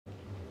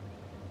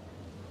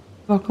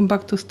Welcome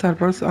back to Star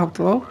Wars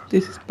Outlaws.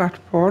 This is part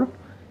 4.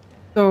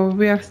 So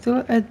we are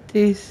still at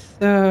this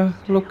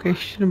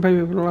location where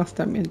we were last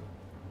time.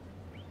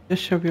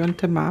 Just show you on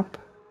the map.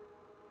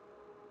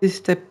 This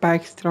is the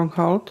Pike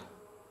stronghold.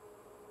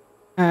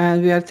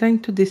 And we are trying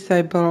to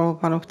disable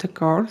one of the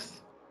cores.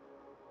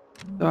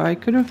 So I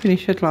couldn't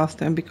finish it last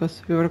time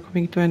because we were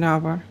coming to an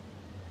hour.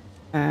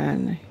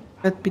 And it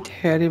got a bit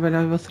hairy when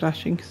I was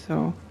rushing,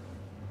 so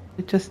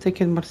I just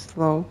take it more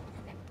slow.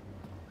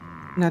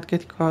 Not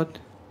get caught.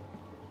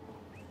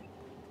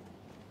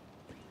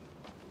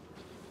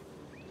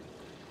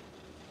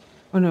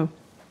 Oh no.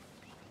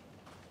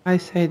 I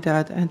say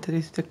that and there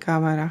is the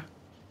camera.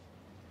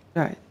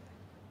 Right.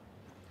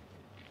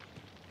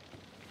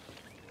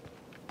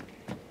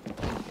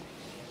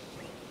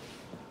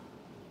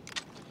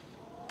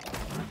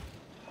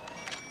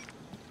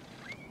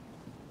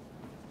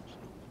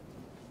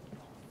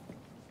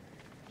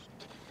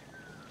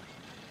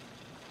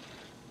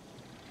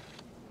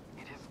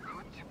 It is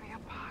good to be a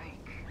pike.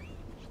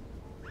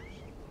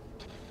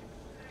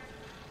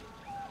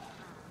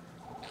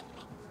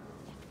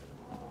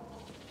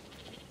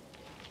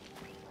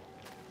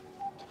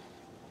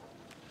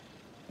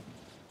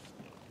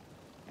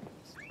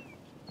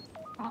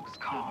 Looks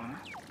calm.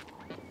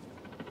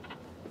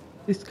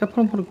 There's a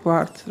couple more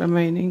guards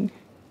remaining.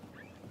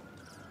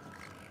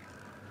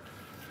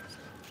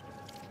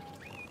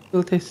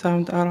 Will they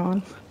sound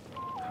alarm?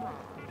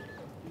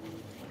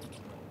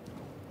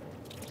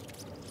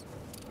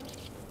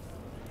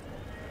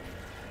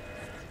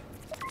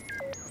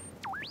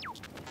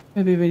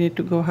 Maybe we need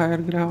to go higher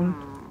ground.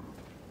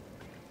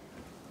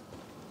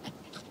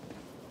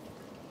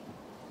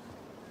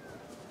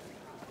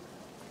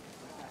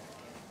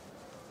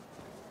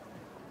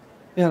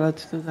 Yeah,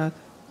 let's do that.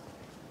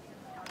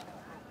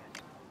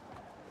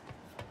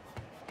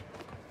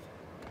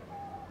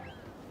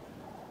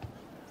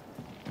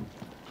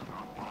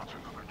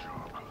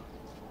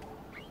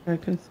 I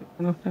can see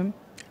one of them.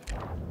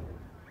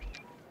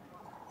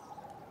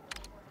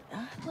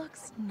 That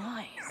looks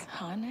nice,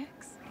 huh,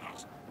 Nix?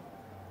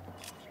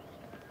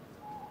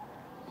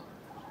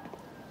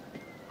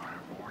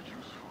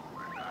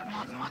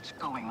 Not much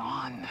going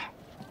on.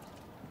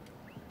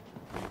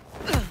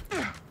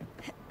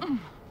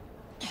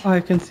 Oh, I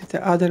can see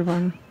the other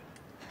one.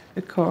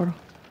 The core.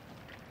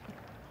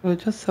 We'll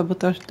just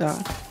sabotage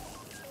that.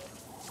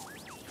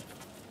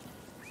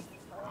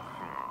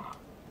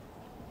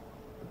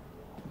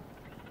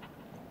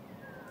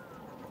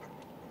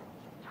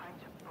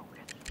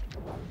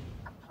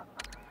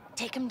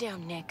 Take him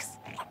down, Nix.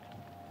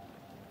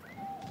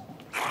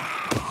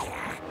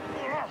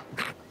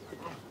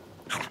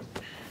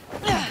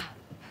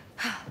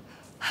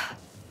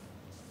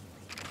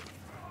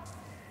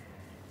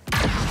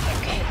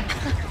 Okay,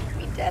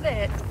 we did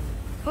it.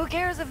 Who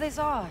cares if they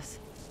saw us?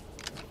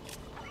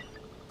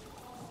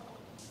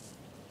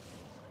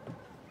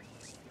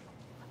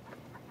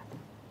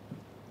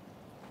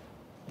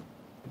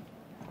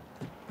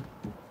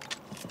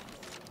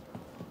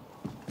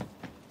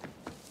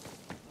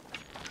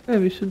 Okay,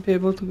 we should be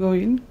able to go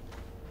in.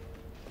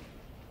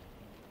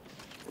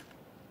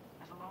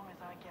 As long as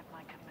I get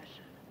my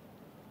commission.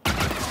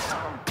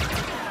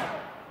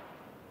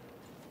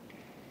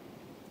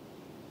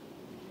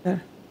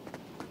 There.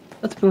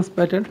 That feels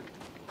better.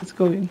 Let's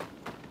go in.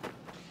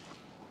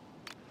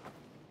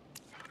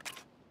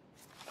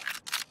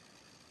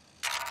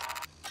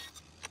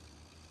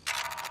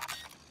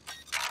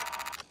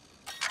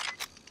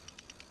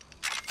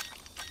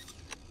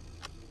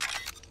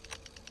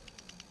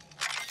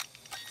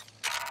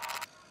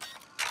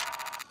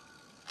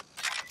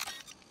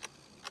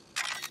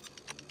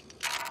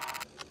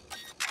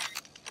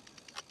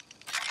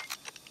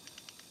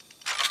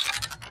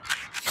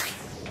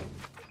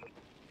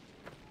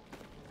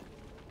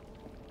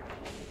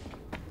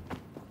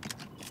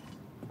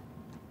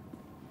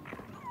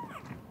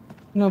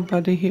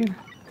 Nobody here.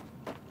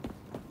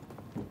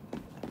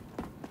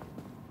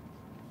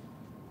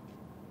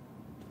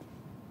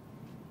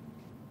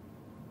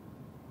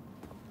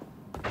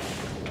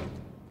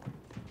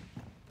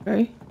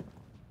 Okay.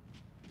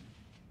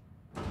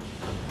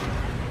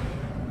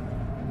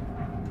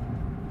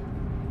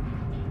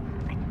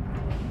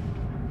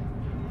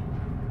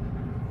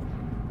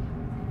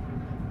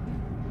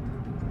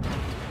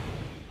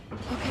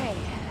 Okay,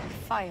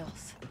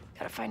 files.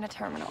 Gotta find a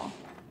terminal.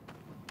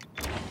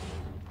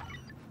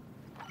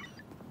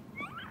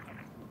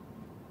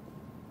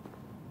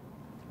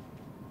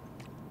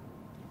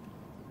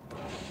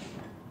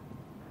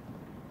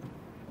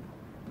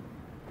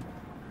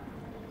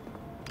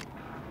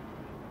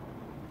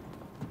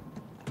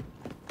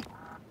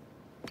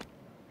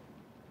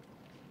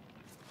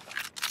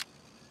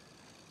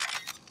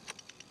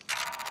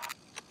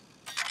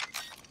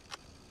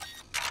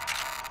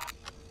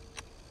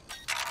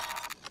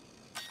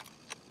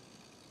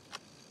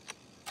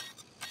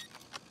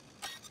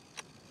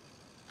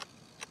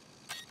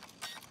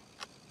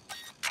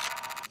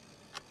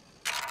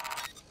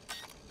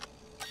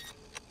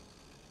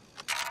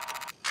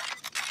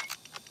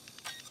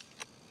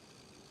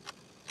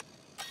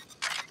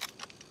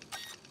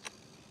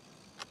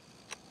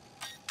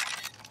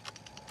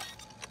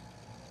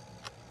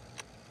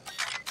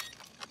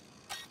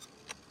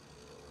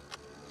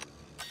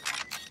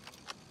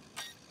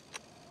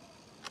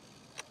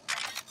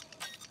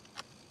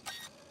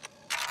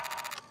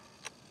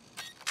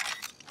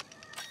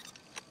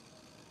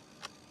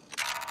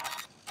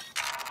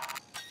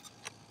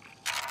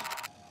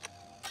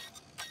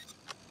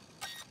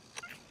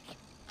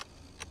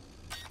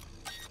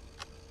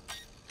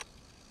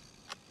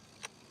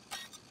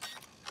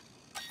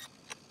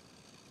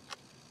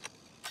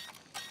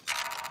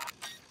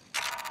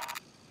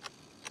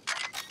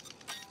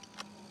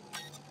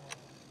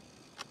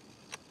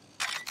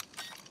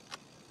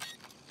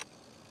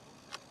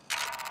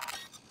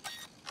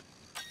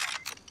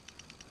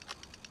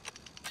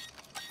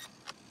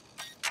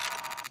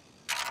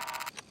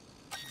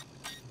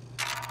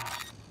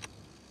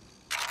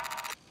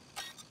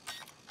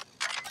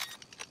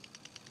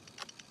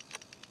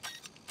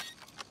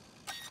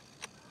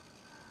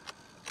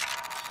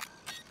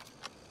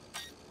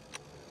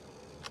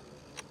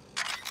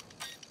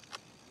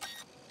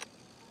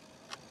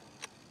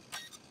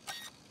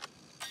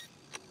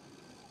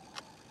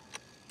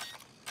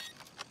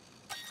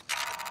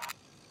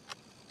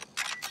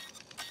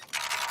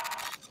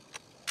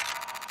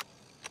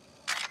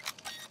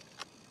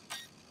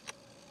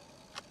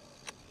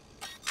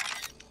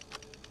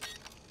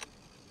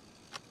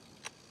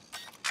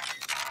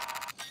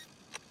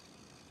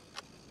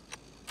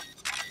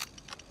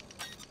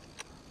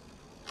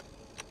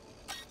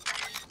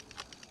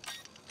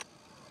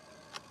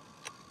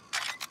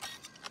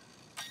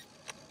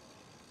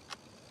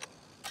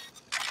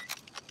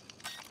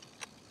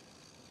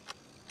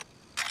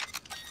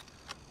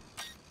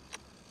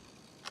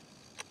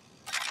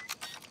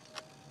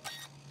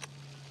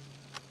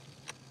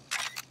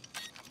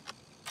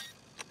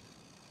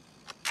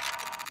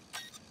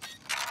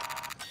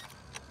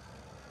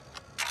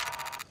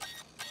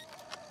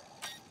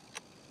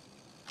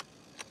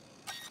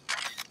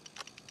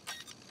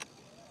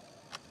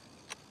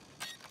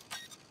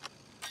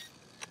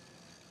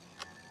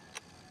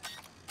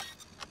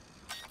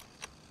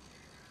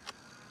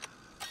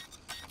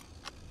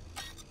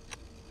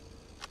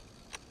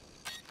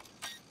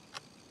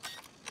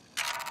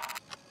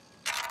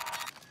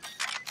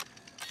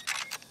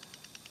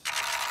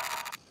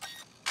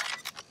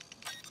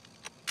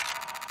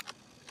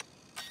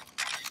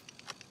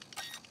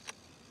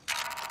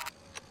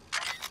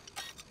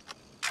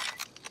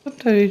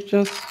 That is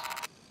just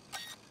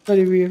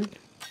very weird.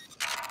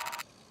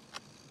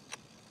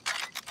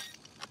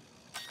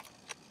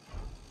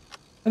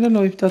 I don't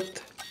know if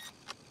that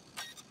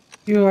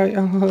UI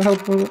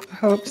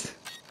helps.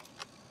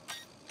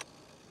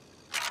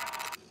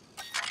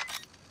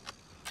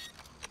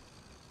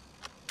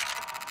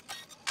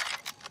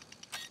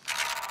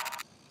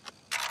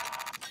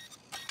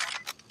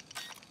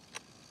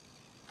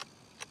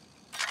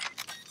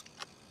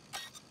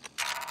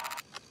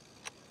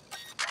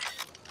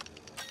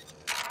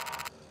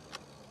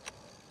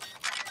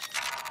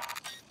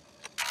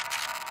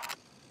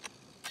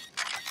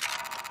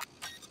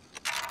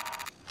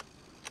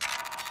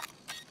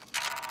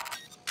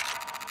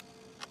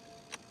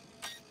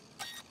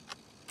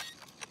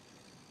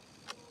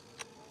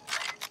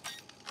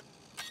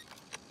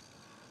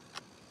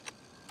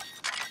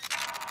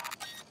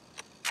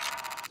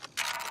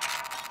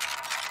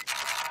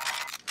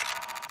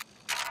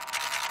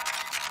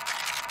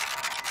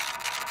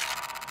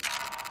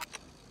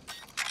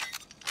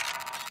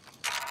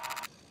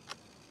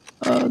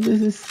 Oh,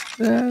 this is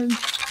sad.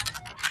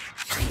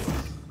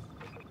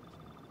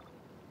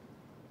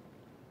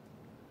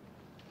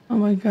 Oh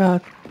my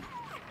god.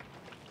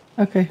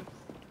 Okay.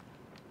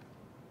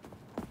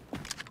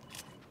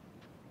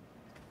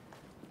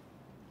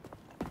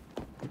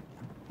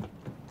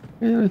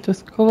 We'll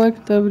just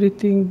collect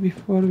everything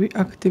before we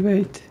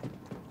activate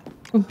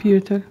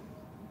computer.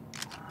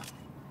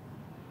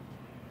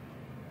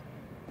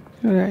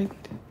 Right.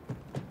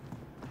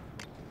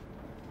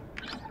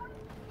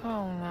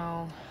 Oh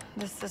no,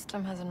 this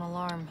system has an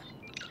alarm.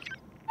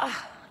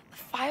 Ah, the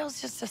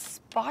file's just a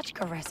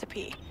spotchka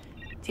recipe.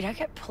 Did I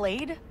get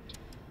played?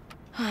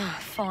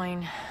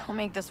 Fine, I'll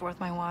make this worth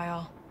my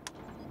while.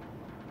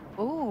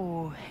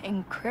 Ooh,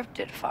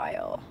 encrypted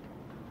file.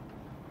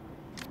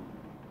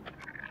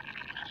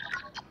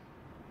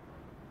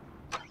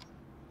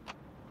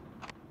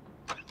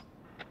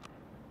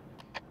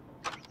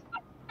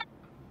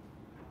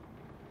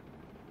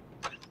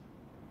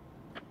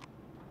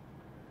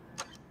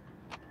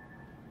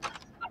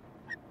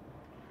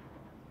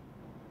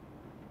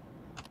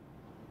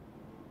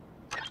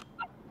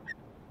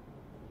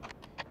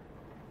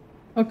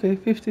 Okay,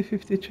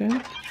 50-50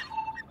 chance.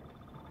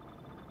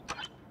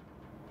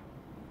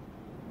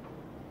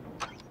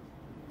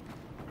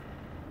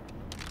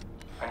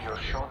 And you're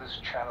sure this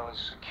channel is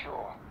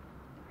secure,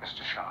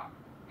 Mr. Shah?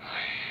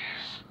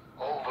 Please.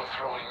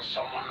 Overthrowing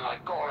someone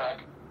like Gorak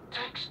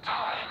takes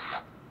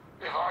time.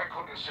 If I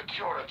couldn't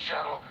secure a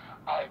channel,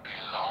 I'd be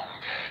long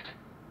dead.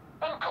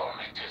 And call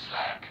me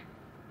Tislak.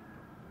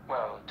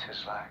 Well,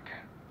 Tislak,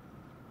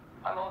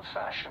 I'm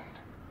old-fashioned.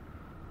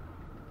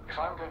 If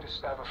I'm going to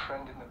stab a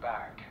friend in the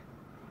back,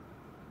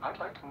 I'd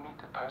like to meet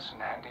the person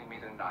handing me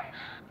the knife.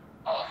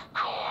 Of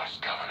course,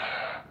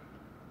 Governor.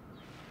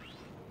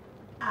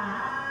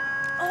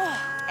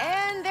 Oh,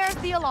 and there's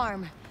the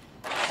alarm.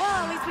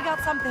 Well, at least we got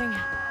something.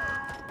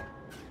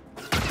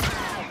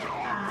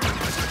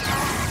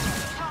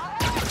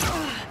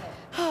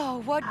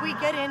 Oh, what'd we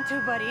get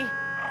into, buddy?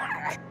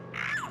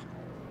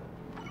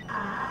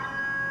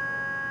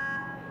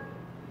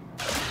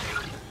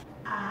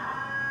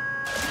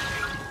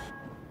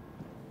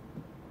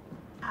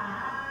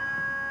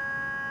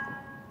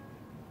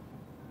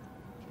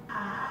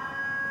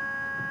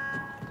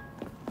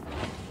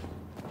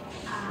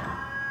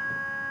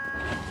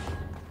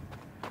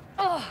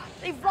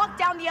 They've locked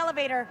down the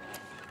elevator.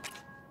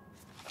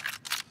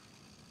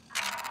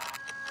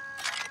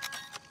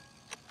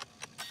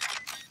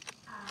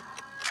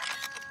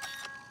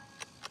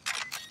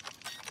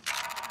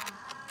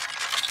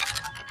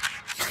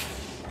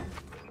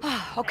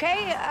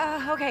 Okay,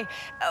 okay.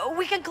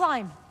 We can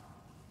climb.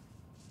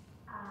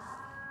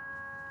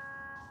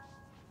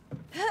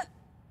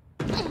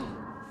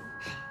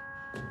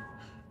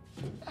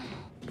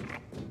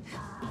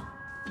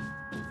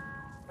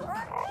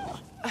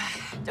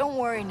 Don't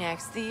worry,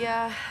 Nix.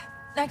 The,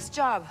 next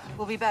job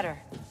will be better.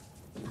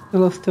 I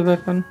lost the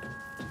weapon.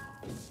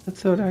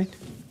 That's alright.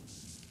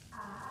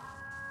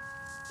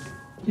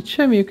 It's a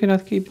shame you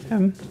cannot keep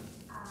them.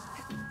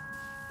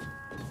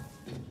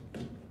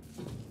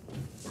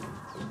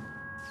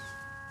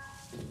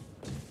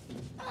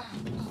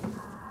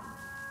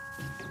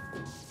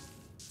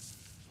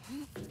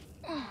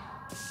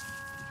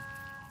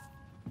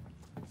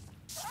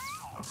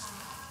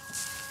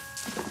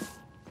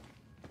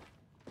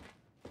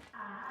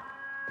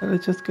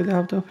 Let's just get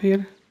out of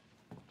here.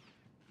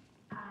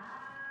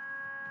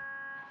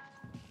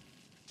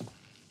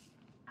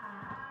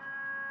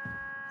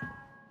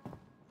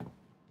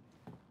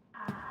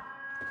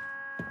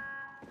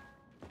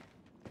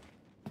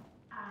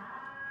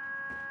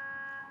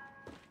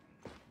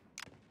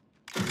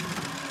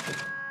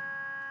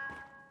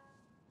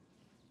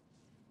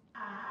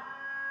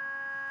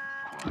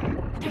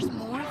 There's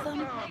more of them?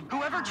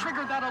 Whoever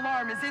triggered that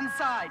alarm is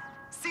inside.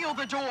 Seal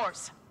the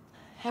doors.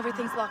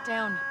 Everything's locked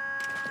down.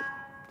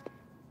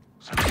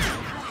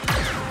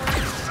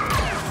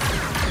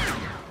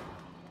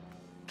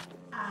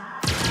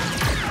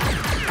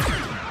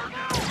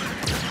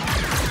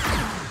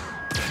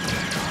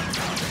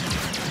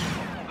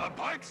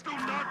 Pikes do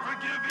not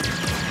forgive you.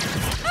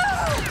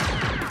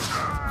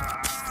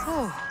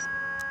 Oh.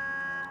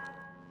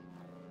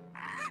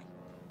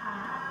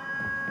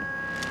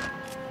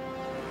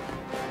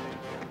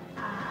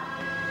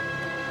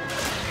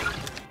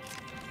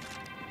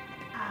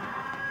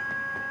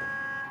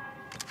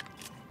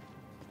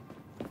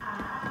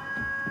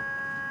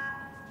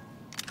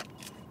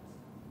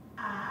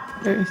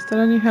 Is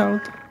there any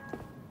health?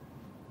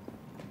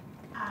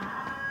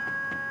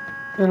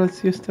 Okay,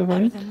 let's use the Better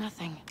one. than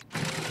nothing.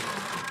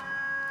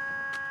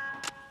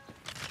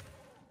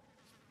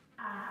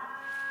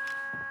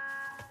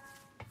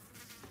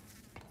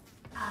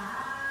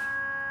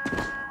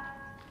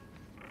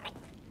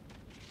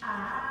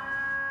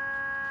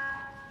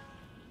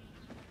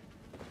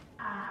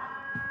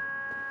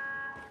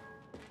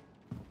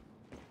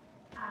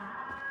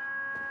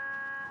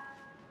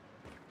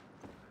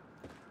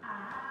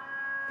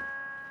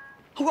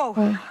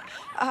 Whoa.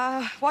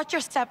 Watch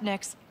your step,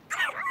 Nix.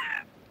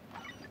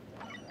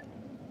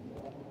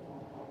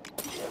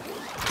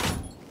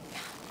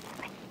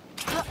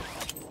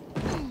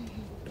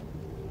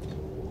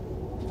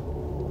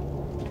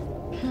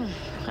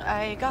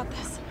 I got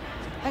this.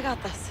 I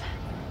got this.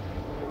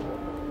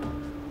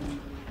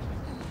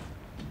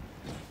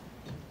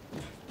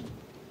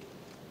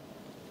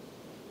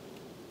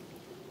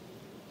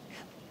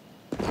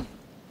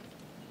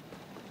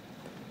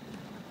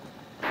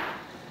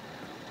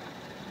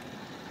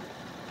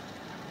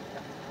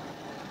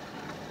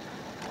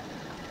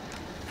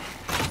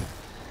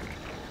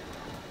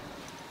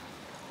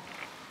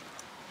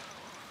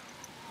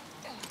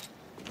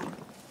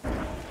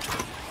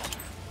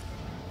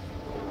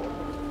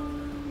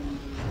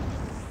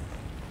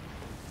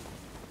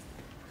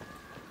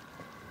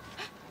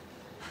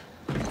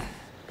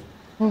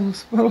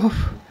 Almost fell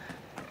off.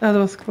 That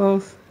was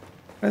close.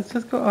 Let's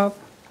just go up.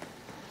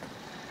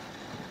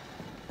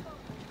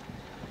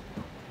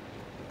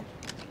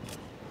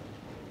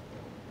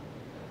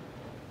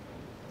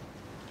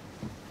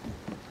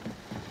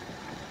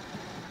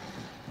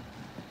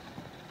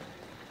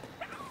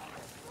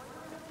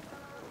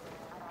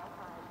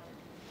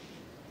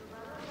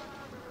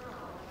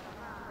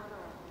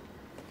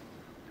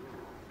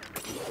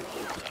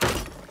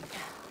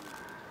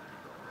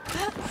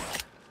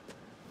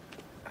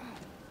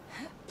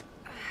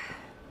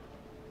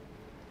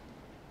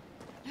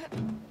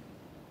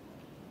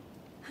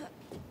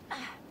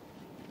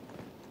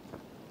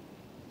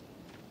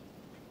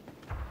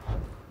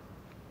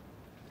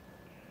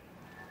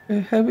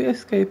 Have we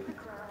escaped?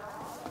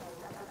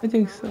 I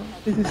think so.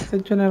 This is the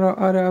general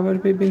area where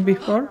we've been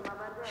before.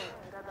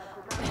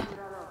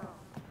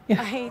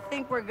 Yeah. I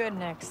think we're good,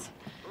 Nix.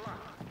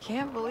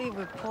 Can't believe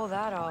we pulled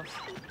that off.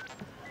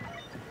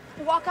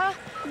 Waka,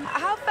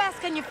 how fast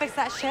can you fix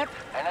that ship?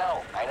 I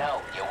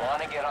know. You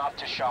want to get off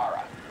to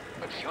Shara.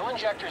 But fuel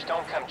injectors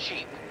don't come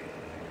cheap.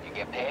 You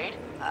get paid?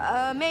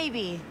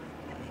 Maybe.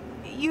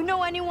 You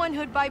know anyone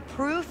who'd buy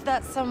proof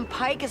that some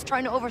pike is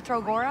trying to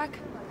overthrow Gorak?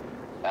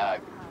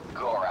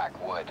 Gorak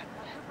would.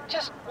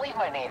 Just leave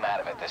my name out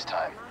of it this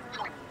time.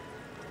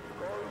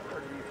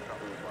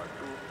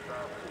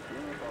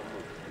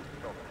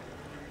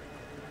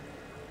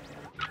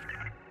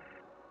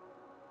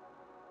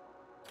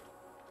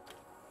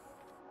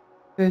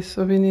 Okay,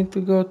 so we need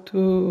to go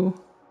to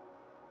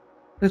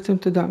return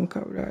to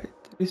Danka, right?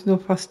 There is no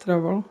fast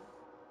travel.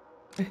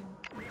 Okay.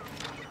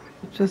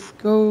 Just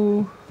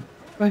go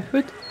by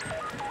foot.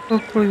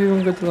 Hopefully we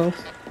won't get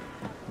lost.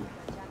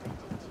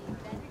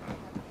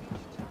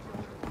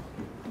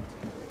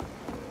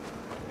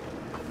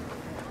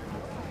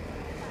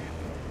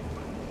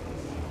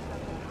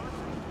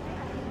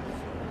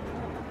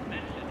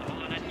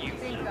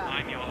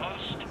 I'm your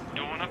host,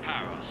 Dawn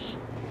Paros.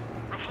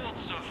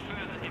 Reports of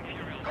further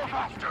Imperial... Go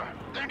faster!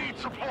 They need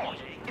support!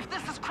 If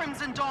this is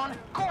Crimson Dawn,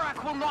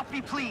 Gorak will not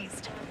be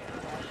pleased.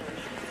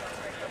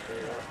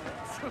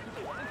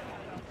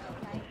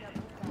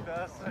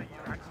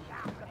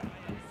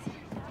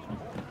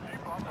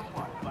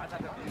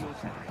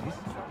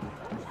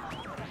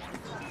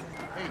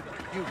 Hey,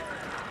 you.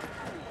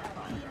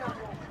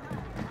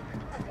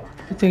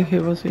 I think he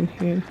was in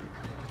here.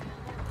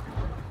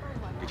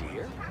 Did you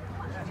hear?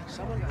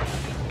 Someone...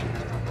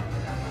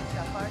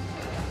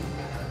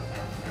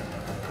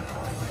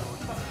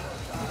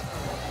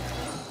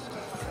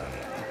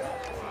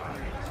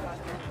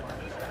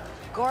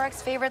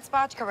 Gorak's favorite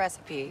spotchka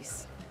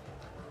recipes.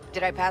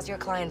 Did I pass your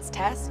client's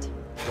test?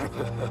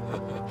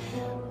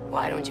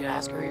 Why don't you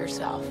ask her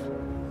yourself?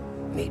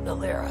 Meet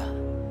Valera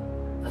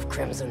of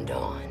Crimson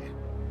Dawn.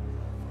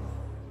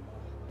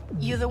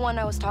 You the one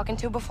I was talking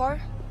to before?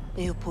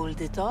 You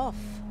pulled it off.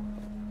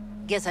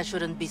 Guess I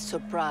shouldn't be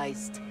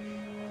surprised.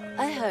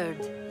 I heard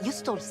you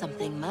stole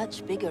something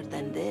much bigger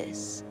than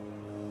this.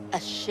 A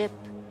ship.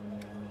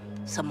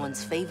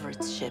 Someone's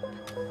favorite ship.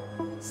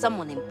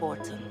 Someone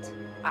important.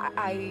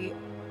 I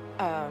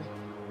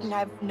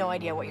have no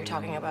idea what you're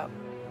talking about.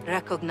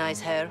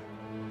 Recognize her?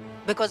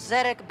 Because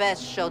Zarek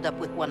Best showed up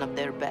with one of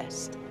their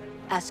best,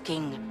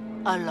 asking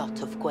a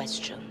lot of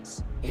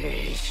questions.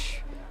 Yeesh.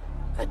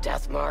 A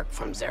death mark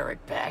from Zarek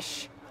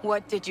Besh.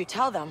 What did you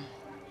tell them?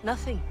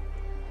 Nothing.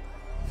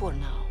 For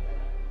now.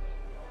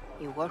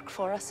 You work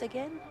for us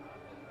again?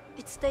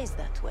 It stays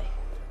that way.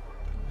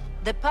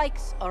 The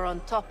Pikes are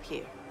on top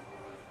here,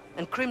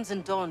 and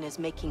Crimson Dawn is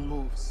making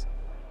moves.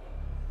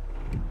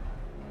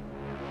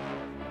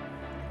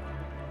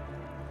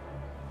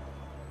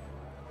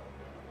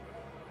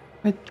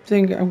 I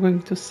think I'm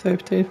going to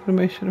save the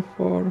information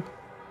for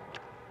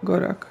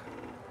Gorak.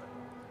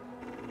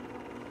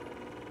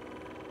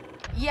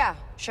 Yeah,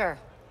 sure.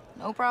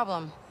 No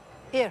problem.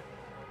 Here,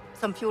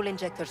 some fuel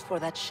injectors for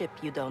that ship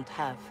you don't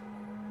have.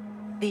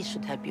 These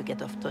should help you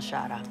get off to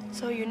Shara.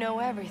 So you know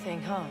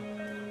everything, huh?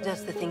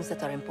 Just the things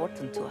that are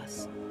important to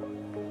us.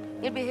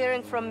 You'll be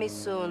hearing from me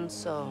soon,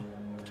 so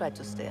try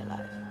to stay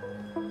alive.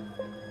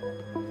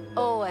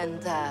 Oh,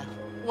 and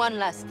one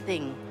last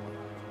thing.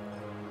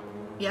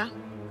 Yeah?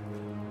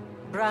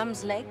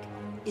 Bram's leg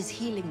is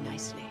healing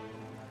nicely.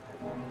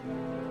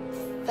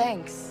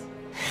 Thanks.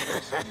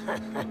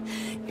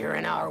 You're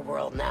in our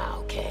world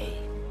now, Kay.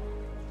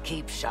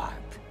 Keep sharp.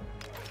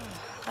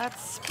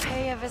 Let's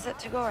pay a visit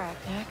to Gorak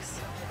next.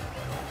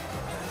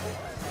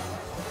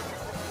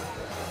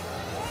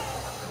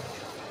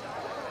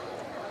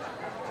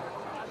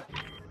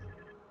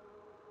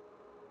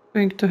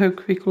 Going to have a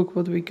quick look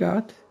what we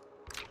got.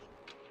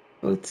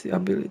 Let's see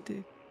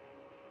ability.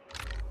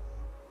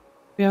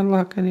 We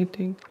unlock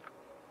anything.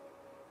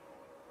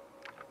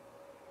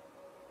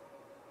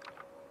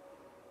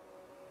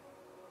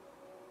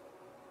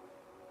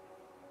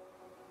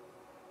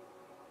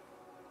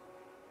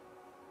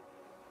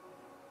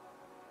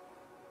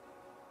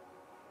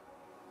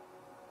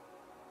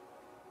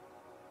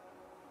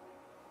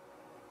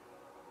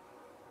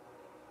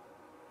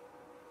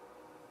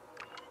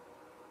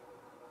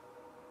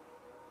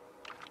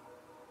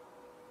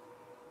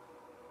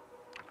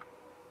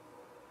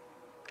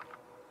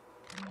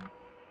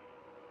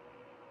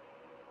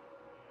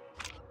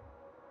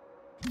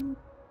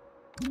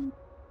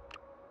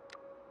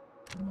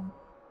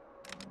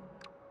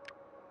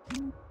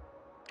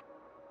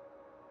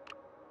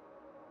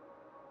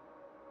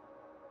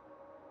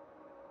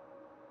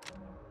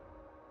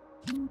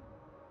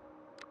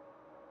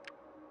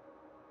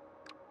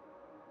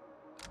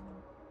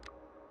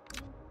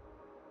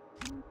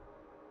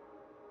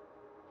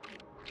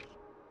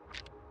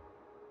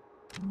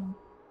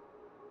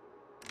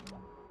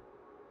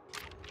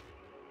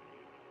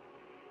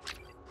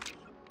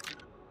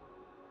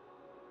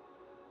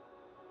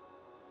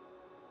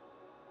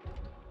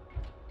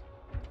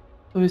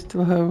 So we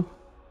still have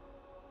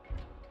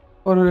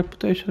our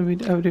reputation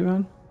with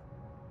everyone.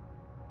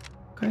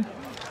 Okay.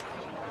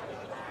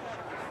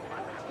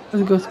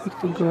 Let's go speak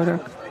to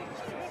Gorak.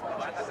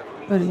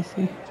 Where is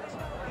he?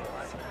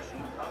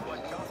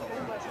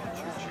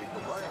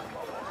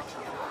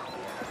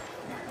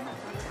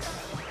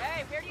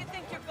 Hey, where do you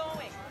think you're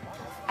going?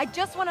 I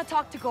just want to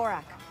talk to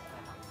Gorak.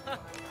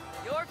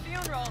 Your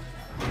funeral.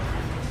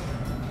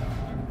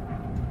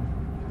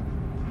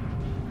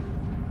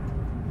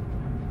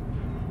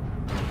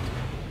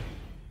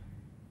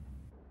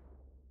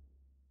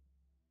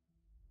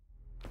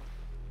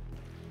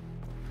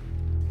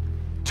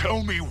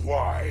 Tell me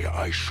why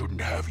I shouldn't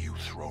have you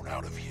thrown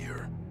out of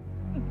here.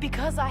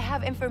 Because I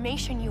have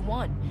information you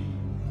want.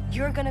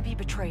 You're gonna be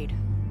betrayed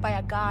by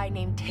a guy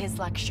named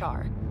Tizlak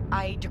Shar.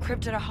 I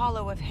decrypted a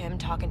holo of him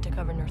talking to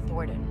Governor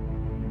Thornton.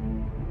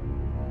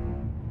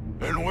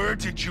 And where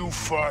did you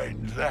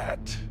find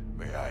that,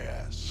 may I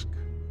ask?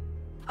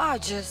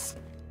 Just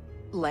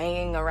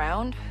laying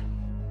around.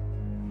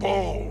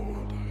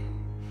 Bold.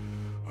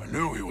 I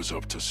knew he was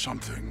up to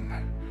something,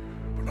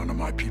 but none of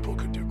my people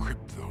could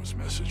decrypt those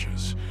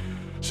messages.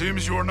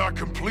 Seems you're not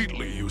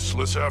completely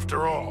useless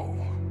after all.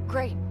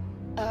 Great.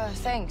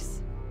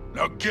 Thanks.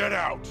 Now get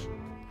out!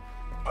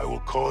 I will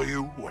call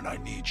you when I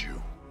need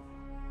you.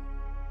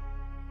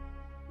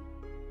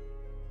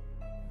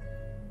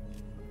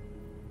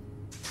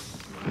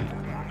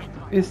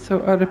 Is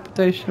so our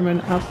reputation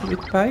went up with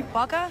Pike?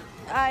 Waka,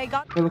 I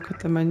got... We'll look at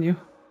the menu.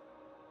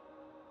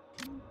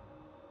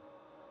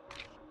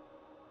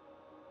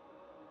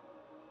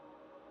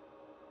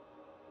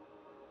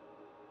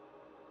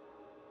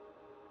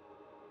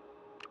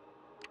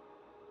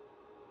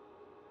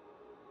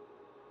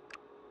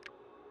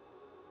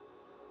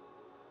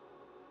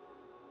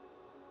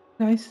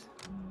 Nice.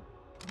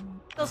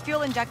 Those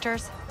fuel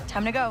injectors.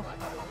 Time to go.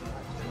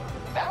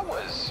 That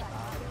was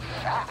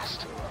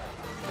fast.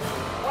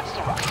 What's the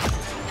rush?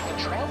 The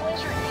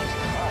Trailblazer needs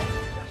time.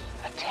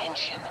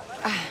 Attention.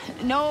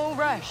 No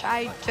rush.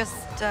 I just,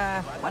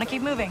 want to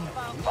keep moving.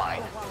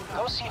 Fine.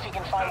 Go see if you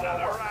can find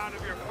more work.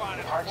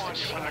 Parts that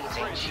she needs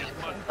ain't cheap.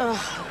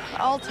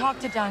 I'll talk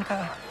to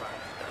Danka.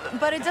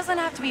 But it doesn't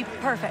have to be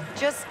perfect.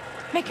 Just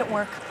make it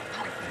work.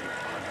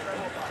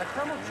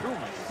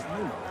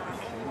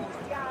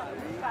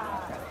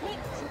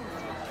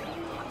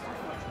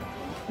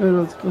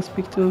 Let's go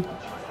speak to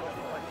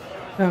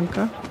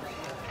Danka.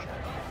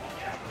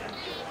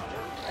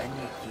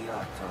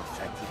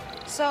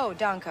 So,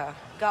 Danka,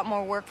 got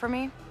more work for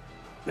me?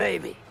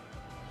 Maybe.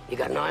 You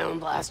got an ion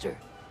blaster?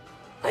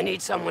 I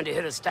need someone to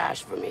hit a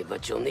stash for me,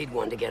 but you'll need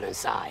one to get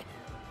inside.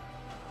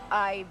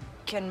 I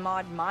can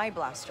mod my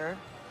blaster.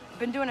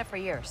 Been doing it for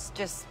years.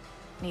 Just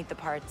need the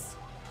parts.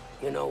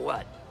 You know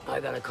what? I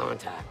got a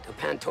contact, a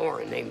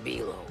Pantoran named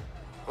Bilo.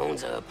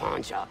 Owns a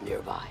pawn shop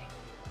nearby.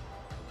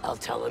 I'll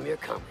tell him you're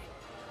coming.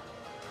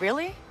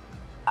 Really?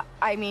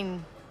 I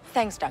mean,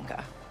 thanks,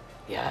 Dunka.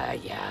 Yeah.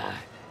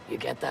 You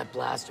get that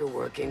blaster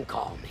working,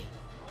 call me.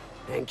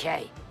 And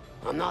Kay,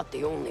 I'm not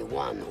the only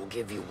one who'll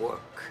give you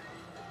work.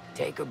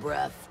 Take a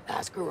breath,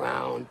 ask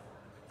around.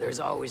 There's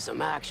always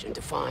some action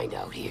to find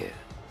out here.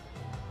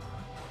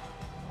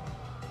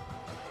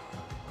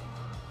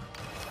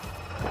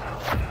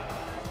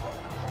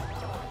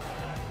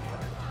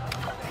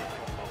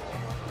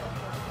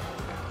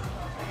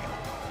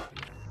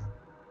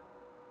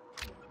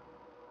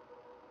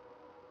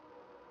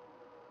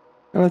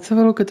 Let's have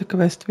a look at the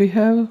quest we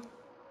have.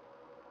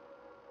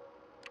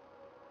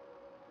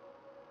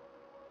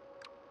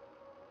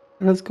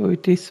 Let's go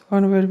with this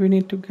one where we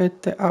need to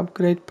get the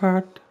upgrade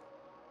part.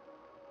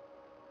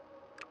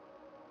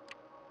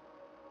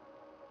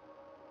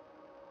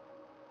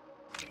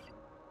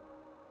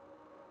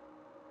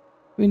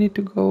 We need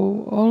to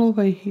go all the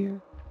way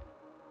here.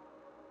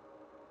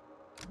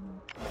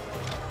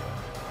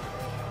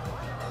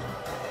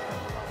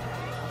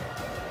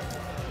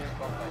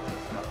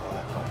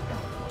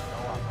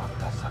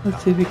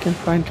 Let's see if we can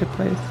find the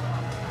place.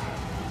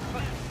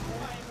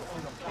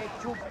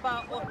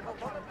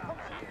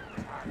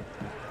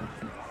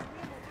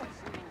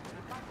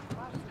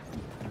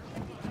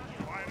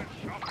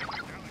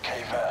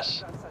 Kay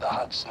Vess, the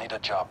huts need a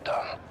job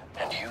done,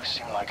 and you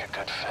seem like a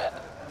good fit.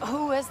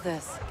 Who is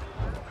this?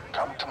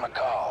 Come to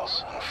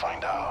McCall's and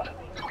find out.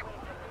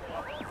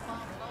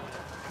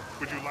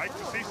 Would you like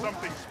to see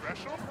something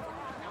special?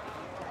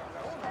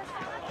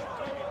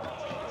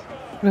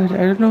 Right, I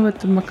don't know what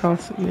the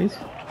McCall's is.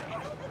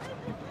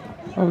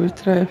 I will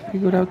try to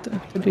figure out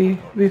after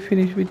we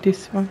finish with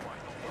this one.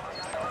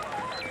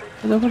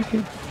 But over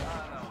here.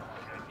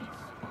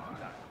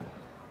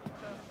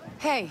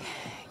 Hey,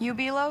 you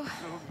Bilo?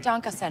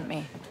 Donka sent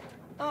me.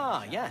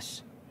 Ah,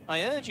 yes.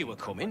 I heard you were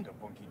coming.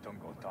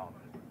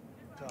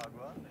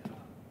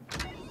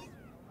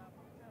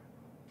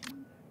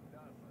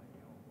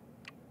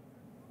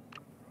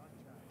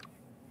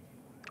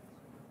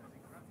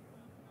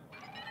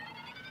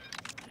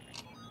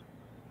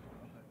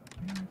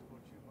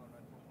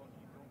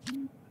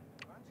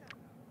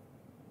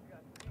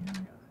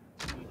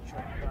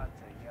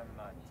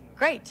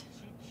 Great.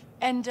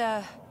 And,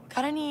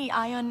 got any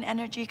ion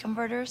energy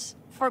converters?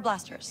 For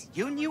blasters.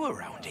 You new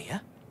around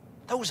here?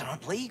 Those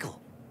aren't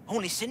legal.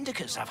 Only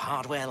syndicates have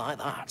hardware like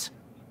that.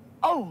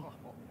 Oh!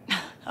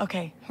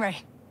 Okay,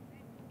 right.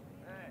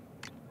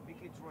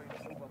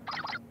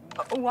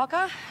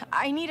 Waka,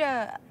 I need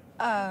a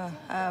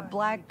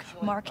black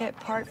market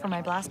part for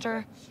my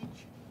blaster.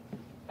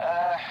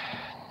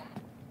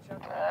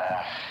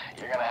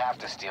 You're gonna have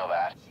to steal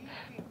that.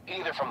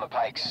 Either from the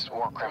Pikes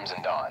or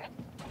Crimson Dawn.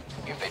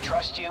 If they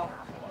trust you,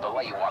 they'll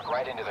let you walk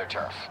right into their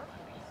turf.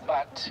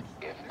 But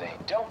if they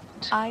don't...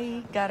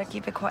 I gotta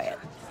keep it quiet.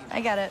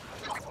 I get it.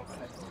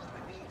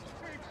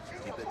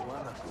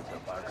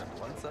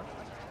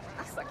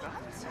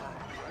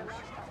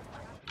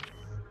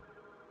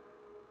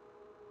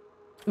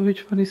 So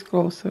which one is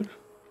closer?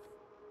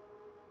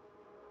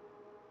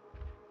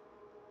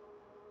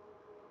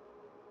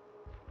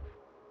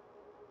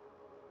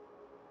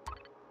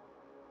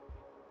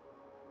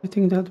 I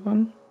think that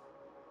one.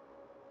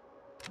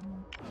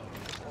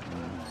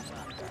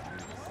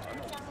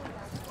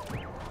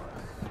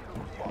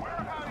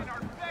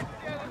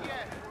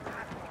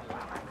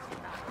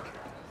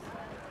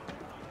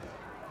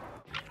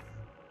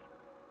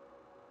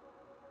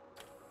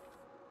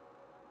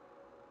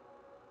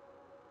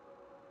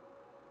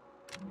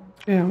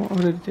 Yeah, I'm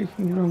already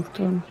taking wrong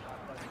turn.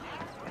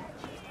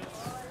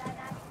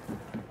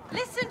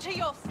 Listen to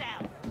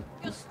yourself!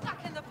 You're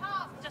stuck in the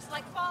past, just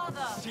like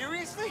father!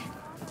 Seriously?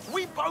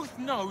 We both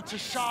know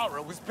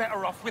Tashara was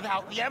better off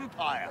without the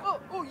Empire.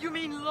 Oh, you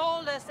mean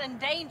lawless and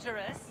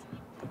dangerous?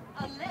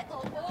 A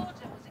little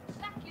order was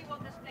exactly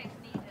what this place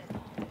needed.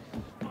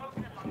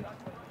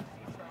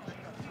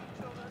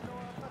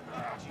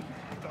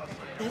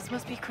 This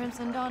must be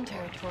Crimson Dawn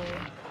territory.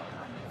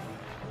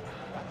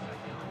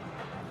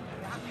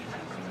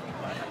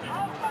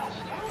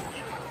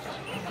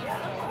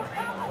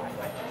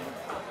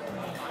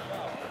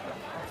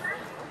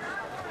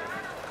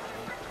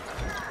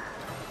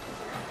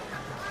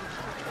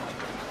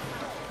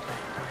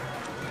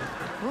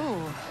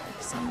 Ooh,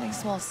 something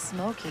smells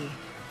smoky.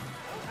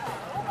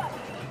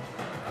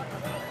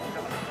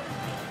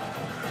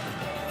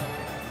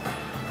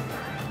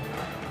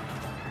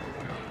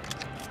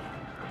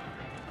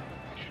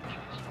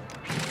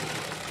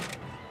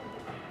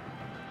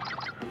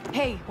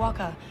 Hey,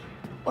 Waka.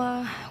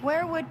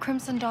 Where would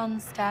Crimson Dawn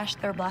stash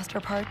their blaster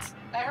parts?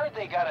 I heard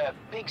they got a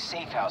big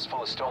safe house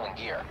full of stolen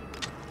gear.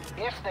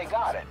 If they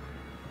got it,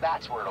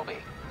 that's where it'll be.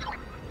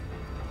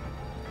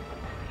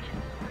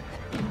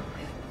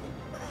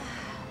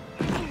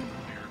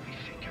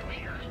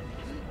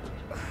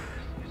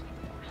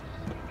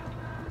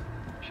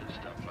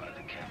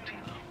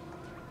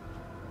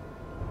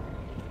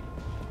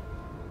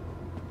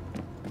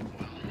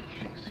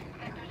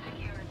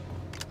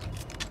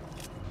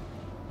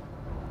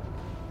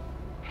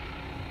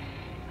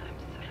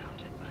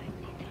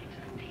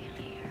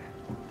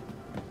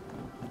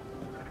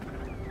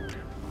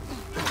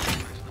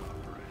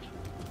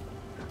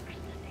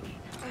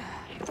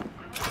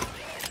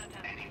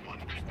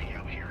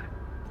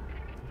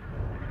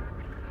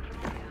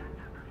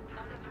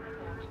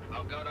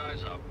 I've got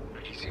eyes up.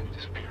 He seemed to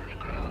disappear in the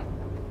crowd.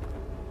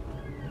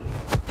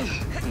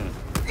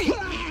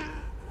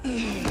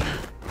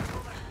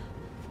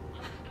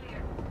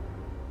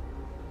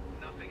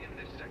 Nothing in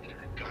this sector.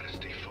 Gotta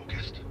stay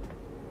focused.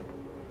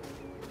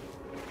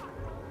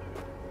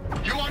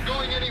 You aren't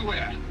going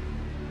anywhere!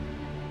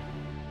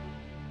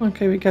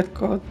 Okay, we got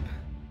caught.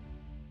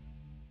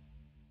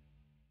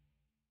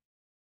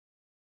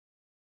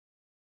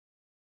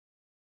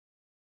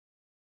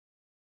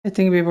 I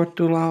think we were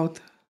too loud,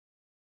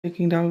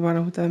 taking down one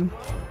of them.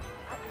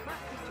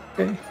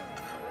 Okay,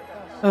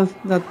 that's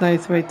that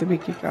nice way to be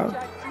kicked out.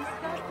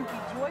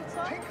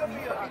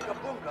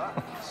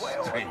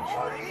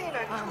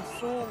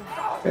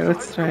 Okay,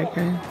 let's try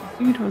again. I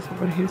think it was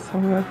over here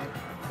somewhere.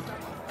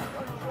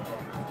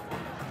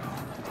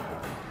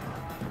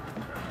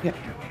 Yeah.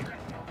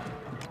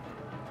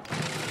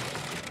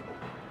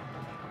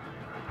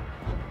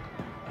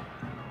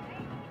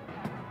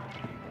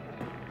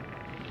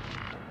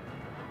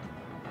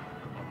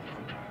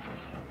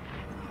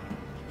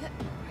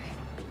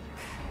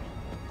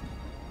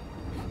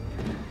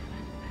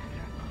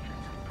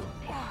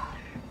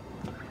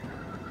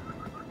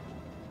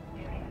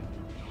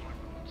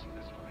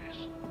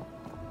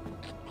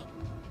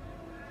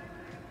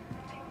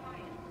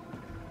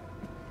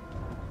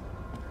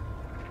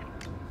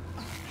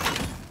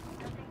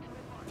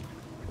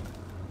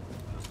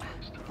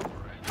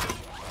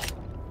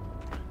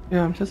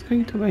 Yeah, I'm just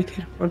going to wait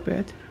here for a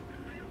bit.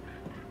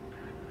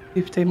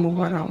 If they move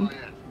around.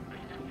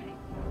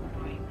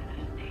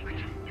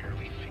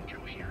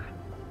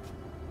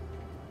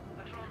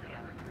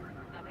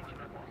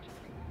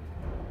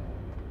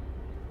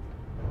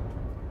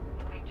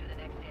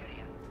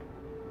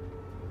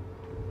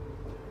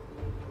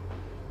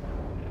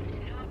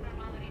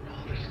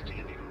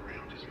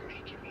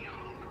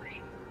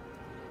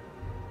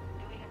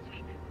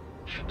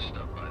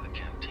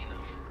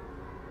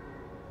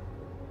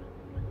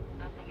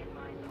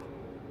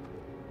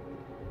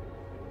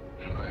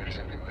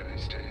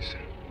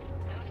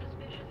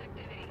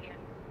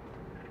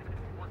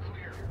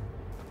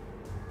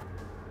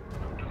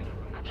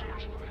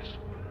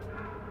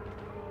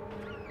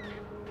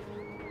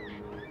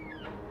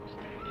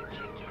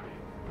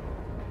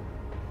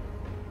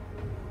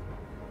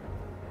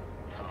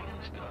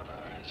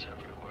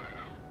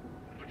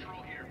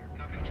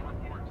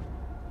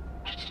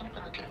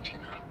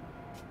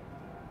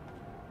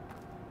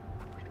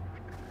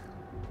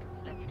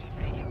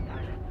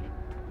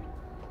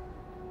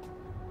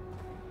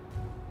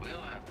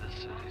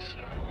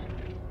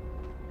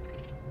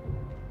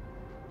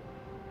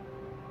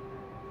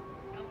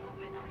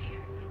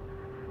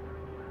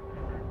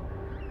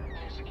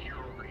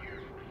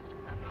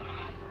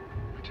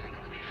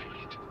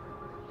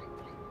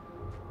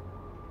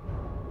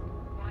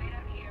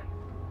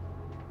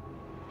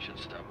 Should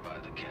stop by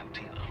the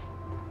cantina.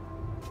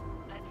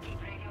 Let's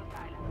keep radio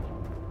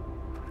silent.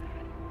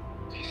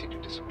 He seemed to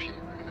disappear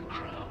in the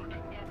crowd.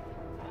 Yes,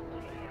 all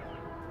clear.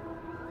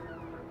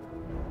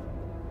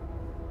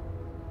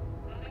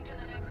 Moving to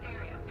the next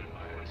area.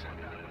 Why is that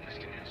not in this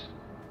case?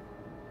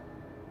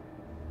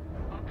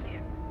 All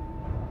clear.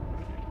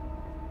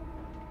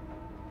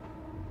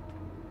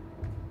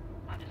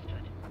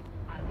 Understood.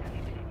 I'll tell you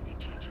if anything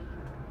changes.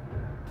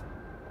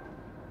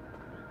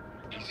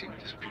 He seemed to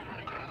disappear in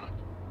the crowd.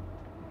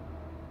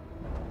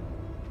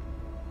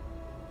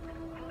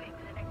 Moving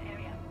to the next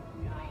area.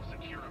 We're all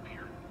secure up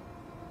here.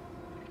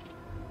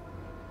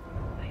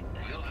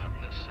 We'll have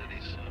this city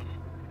soon.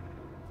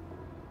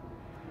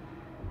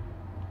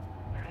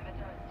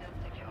 Perimeter is still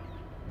secure.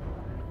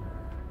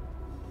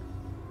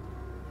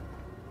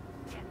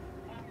 Yes,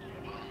 all clear.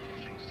 Well,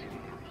 things seem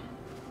normal.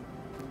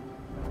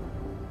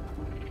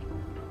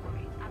 Don't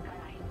worry, I've got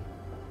eyes.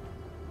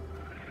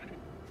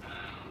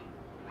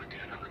 We're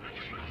dead on my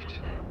feet.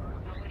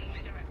 Nobody in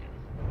directives.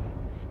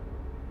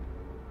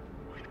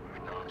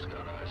 Dom's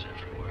got eyes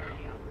everywhere.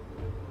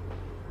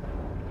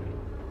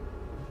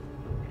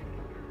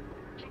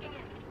 Checking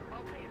in.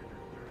 All clear.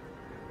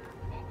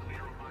 All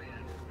clear on my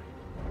end.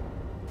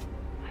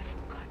 I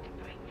forgot to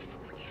bring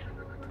food in.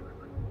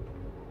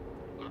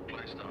 Good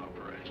place to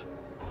operate.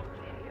 All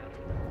clear.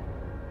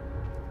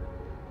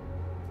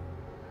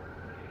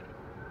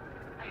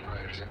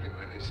 Fires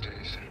everywhere these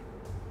days.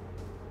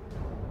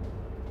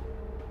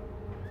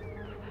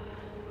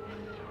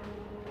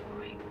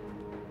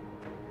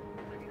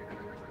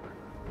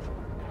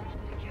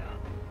 Secure.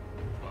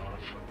 Lot of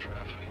foot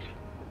traffic.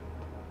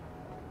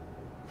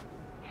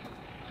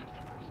 I'm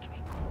supposed to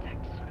make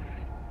contacts.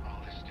 All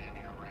this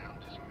standing around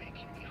is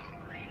making me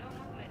hungry. No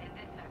movement in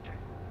this sector.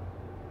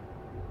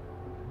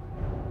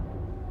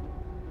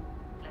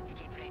 Let's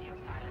keep radio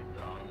silent.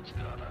 Don's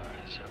got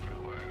eyes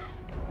everywhere.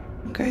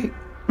 Okay.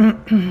 Well,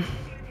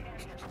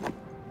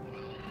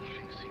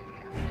 things seem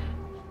normal.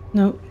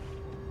 No. No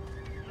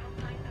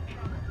signs of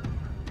trouble.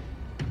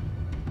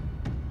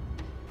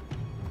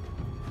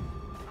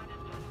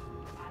 Understood.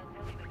 I'll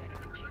tell you if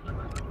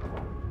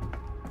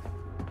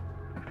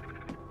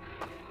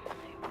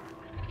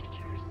anything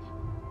changes.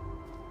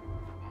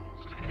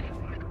 Almost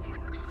halfway.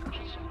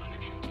 Just somebody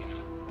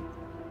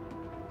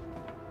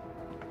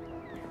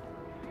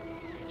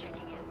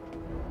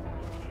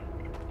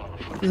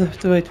Just have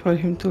to wait for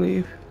him to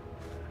leave.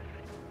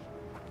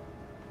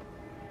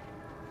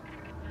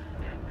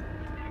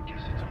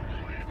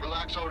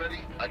 Relax already?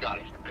 I got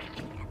it.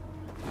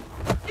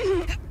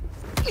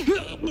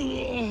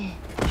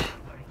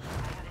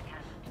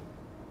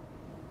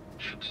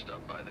 Should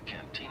stop by the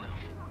cantina.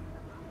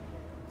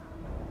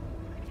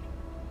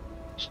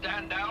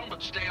 Stand down,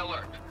 but stay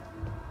alert.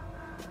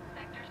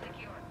 Sector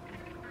secure.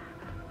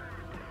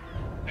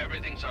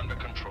 Everything's under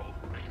control.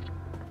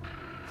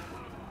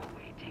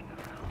 Waiting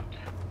around.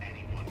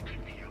 Anyone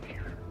could be up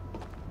here.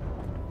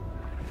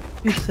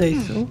 You say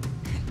so.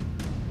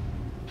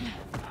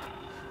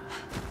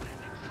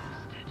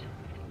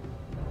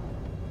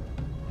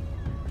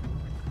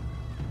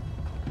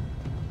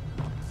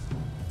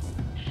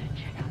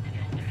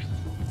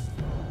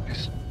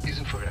 This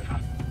isn't forever.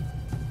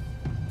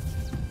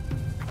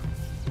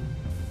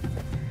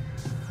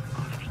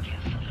 Gotta be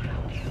careful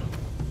around you.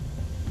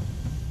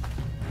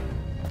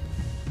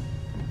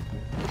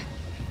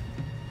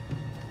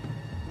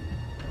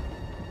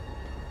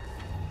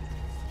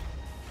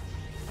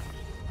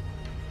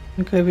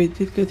 Okay, we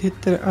did get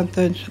hit their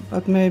attention,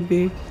 but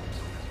maybe we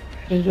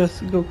can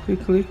just go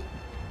quickly.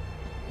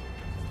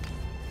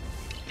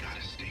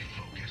 Gotta stay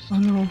focused. Oh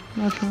no,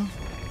 not now.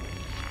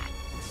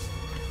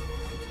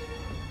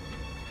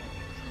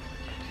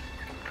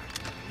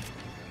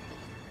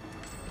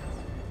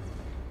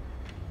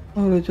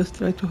 Oh, they just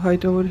try to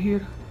hide over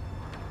here.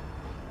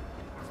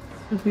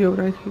 Should be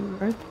alright here,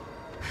 right?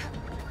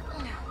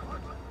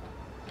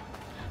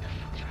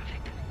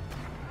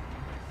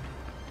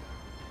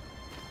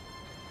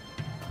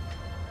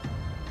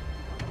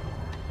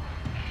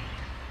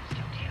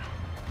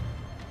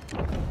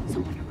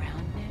 Someone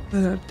around, Nick?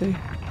 Where are they?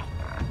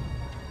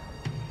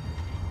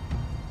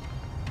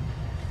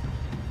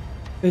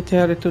 They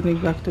are returning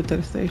back to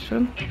their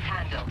station. It's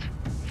handled.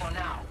 For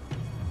now.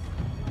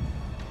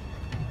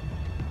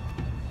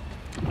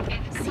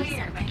 It's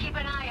clear, but keep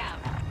an eye out.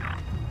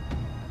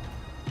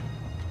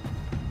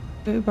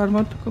 Okay,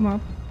 Barmont to come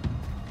up.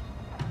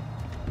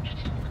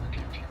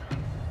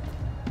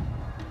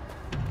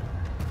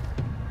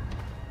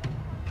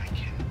 I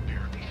can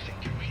barely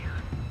think you're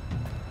here.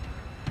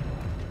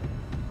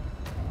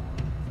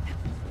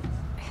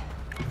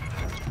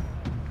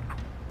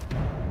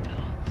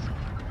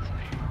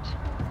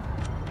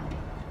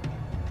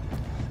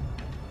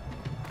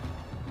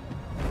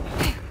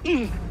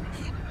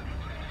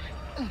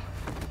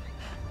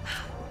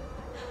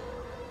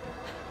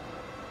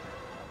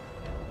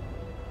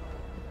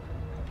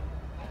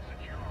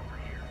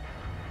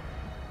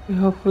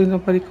 Hopefully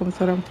nobody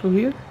comes around through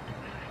here.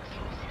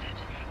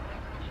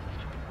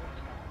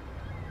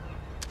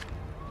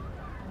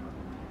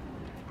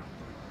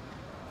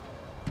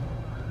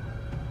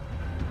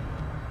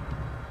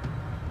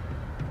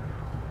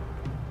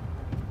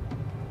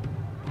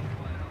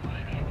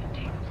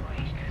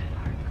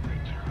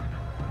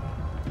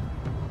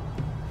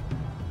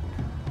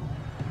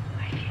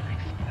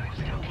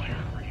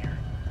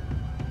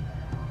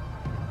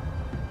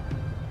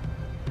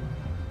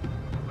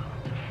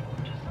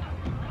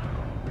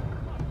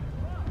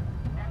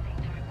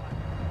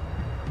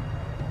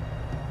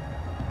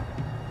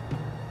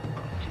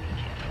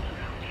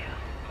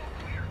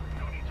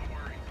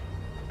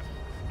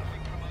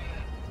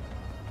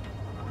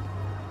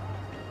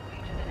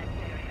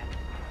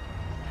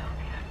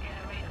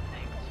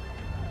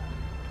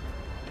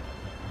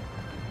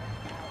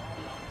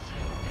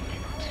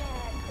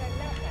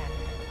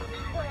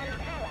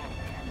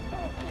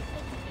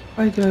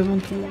 Why do I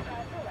want to look?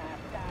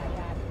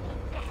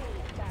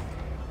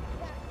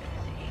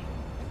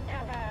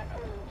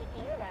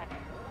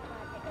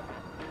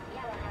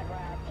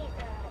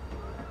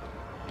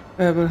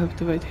 I will have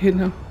to wait here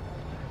now.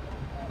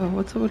 Oh,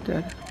 what's over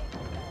there?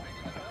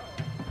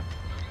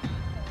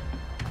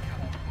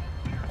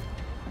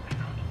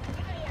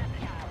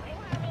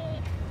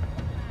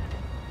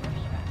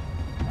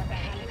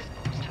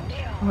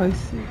 Oh, I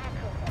see.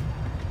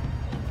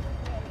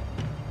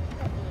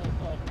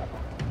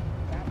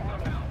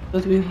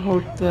 But we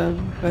hold the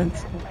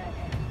vents.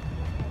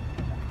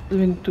 We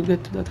need to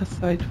get to that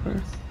side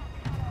first.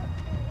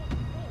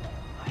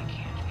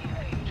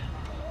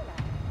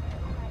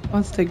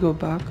 Once they go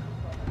back,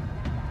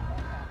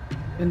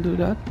 we can do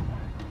that.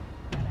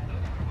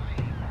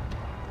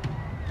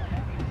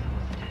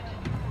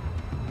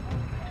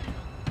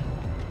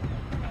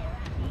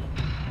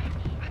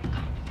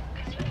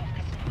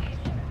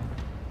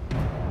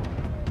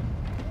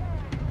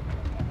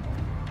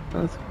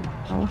 Let's go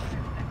now.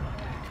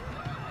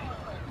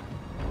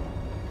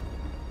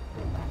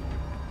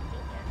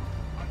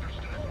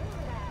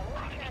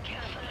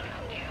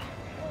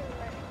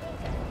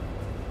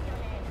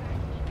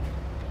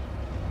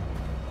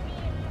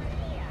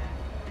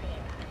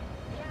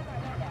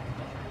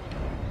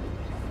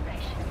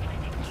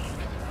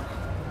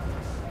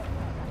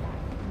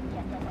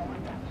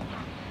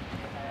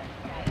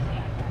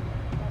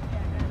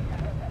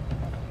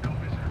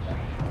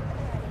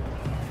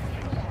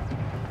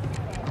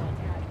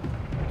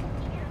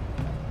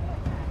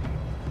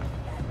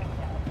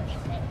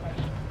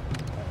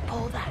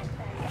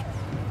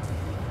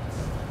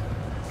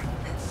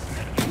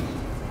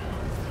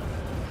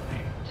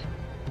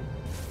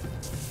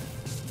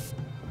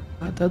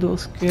 That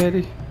was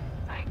scary.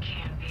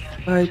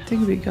 But I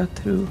think we got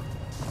through.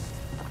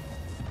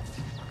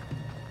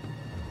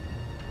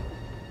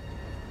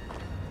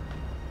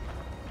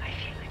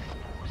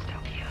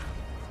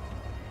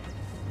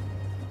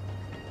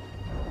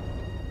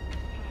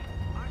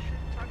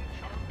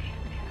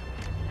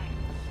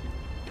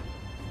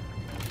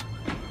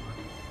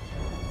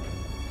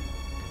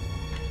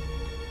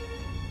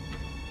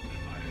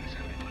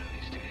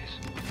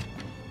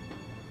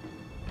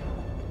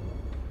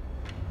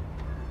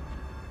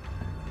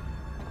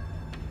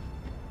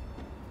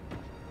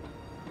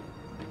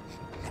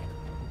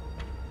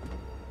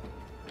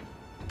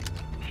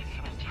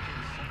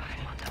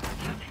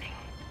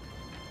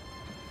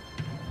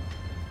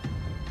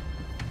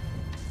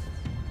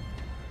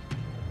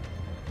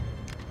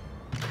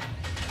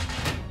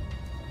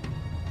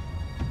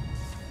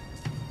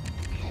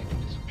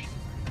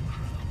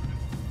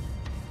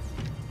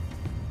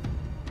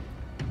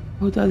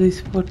 Oh, that is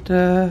for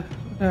the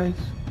right.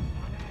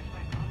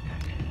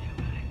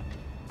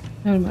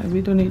 Never mind,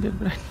 we don't need it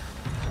right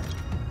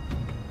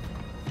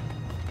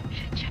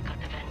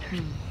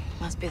now.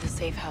 Must be the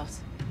safe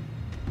house.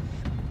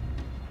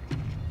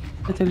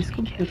 There is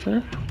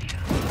computer.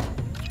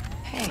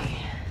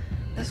 Hey,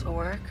 this will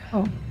work.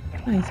 Oh,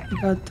 nice.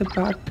 We got the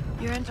part.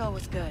 Your intel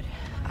was good.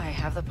 I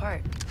have the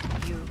part.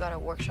 You got a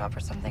workshop or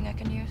something I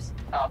can use?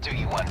 I'll do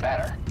you one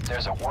better.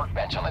 There's a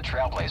workbench on the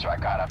Trailblazer I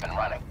got up and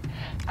running.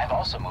 I've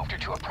also moved her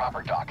to a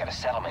proper dock at a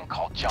settlement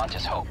called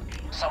Jauntus Hope.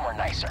 Somewhere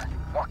nicer,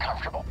 more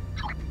comfortable.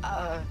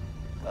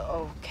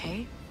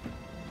 Okay.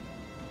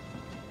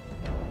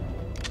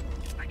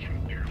 I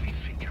can barely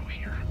fit you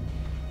here.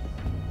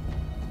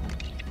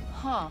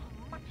 Huh.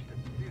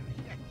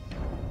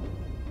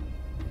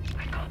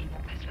 I can't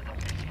focus with all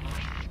this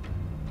noise.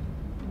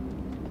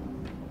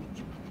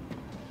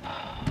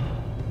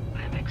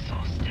 I'm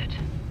exhausted.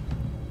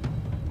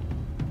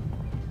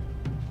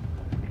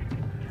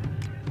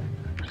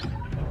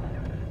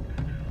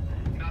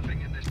 Nothing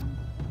in this.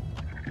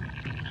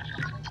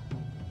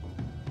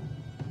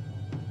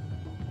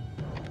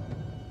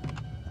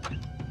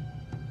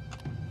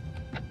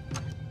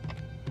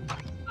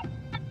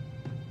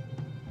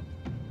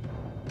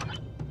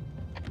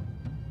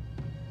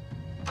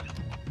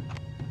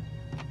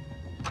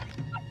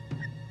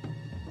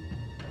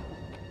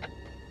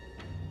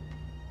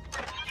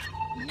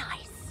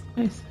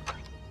 Nice.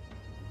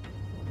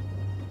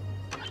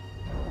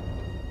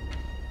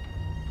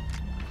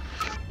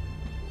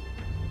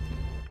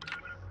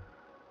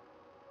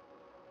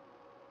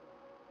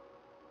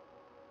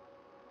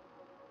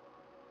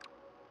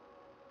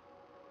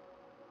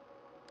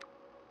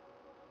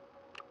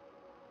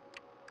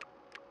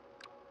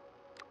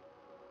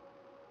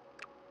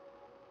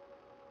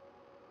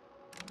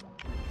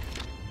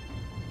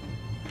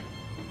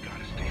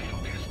 Gotta stay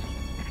focused.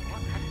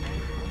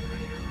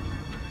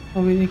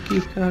 Oh, we need to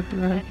keep that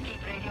right.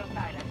 Keep radio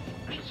silent.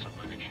 There's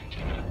somebody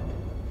cantina.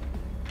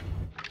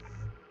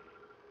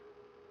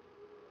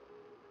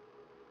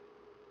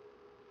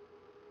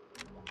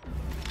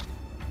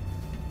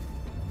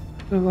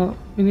 Well,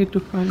 we need to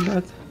find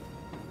that.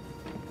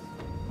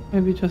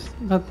 Maybe just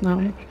not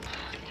now.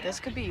 This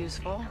could be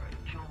useful.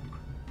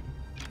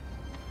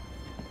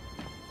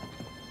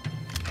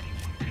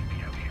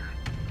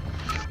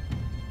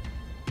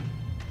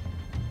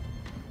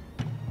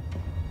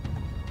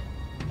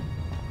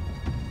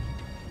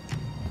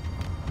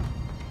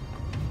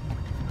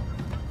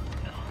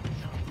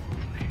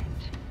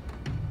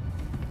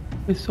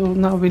 Okay, so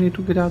now we need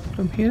to get out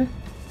from here.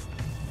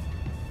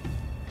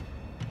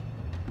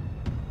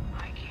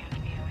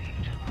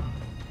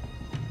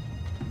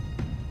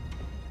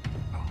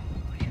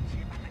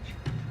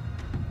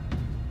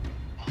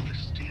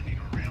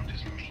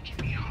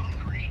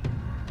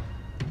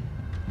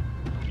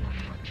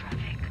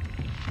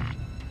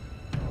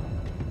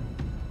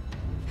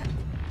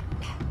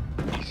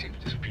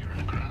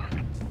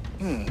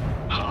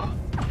 Huh?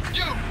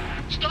 You!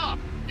 Stop!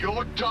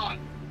 You're done!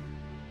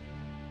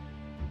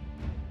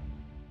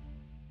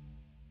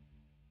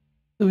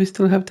 So we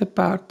still have the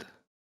part.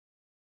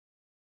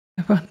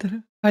 I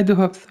wonder. I do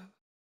hope so.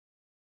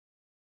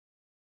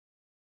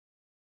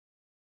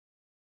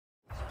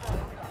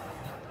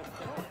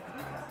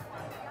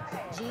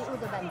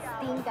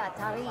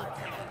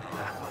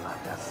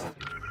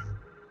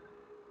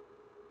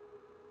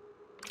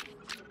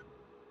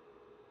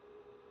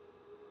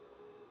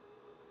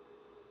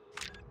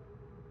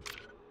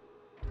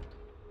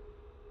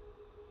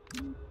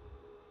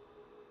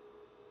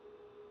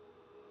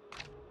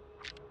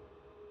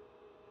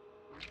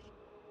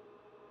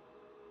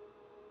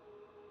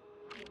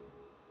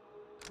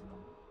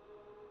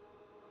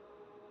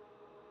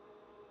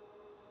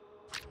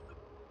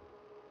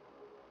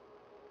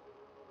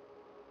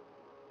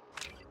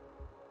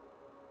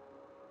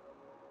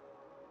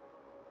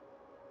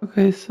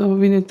 Okay, so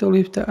we need to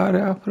leave the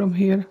area from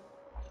here.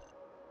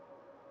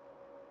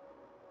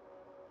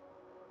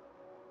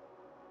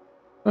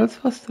 Let's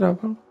fast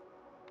travel.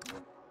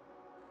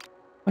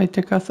 Might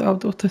take us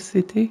out of the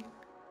city.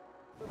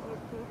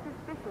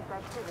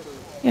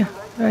 Yeah,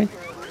 right.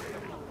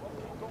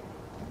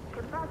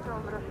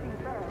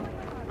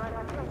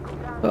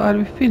 So are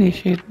we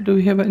finished here? Do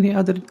we have any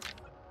other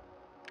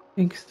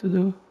things to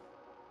do?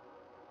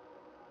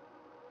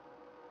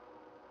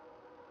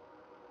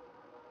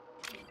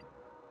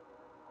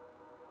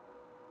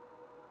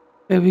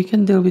 Okay, we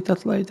can deal with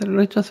that later.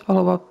 Let's just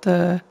follow up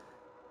the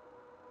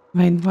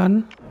main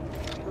one.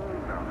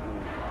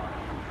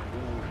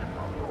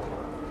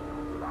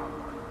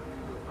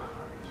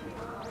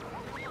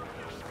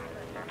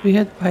 We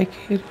had bike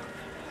here.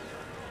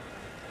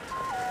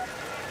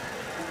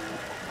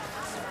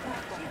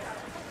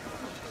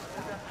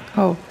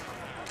 Oh,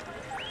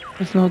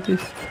 let's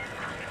notice.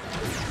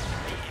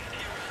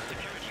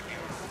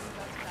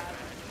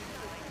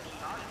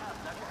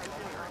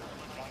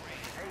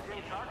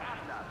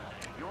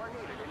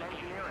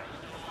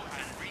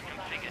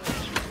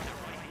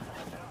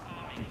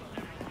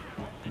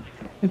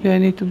 Maybe I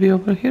need to be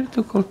over here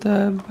to call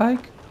the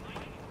bike.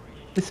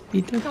 The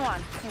speeder. Come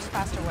on, there's a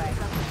faster way.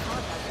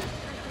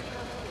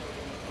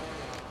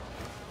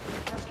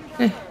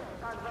 Okay,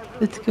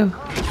 let's go.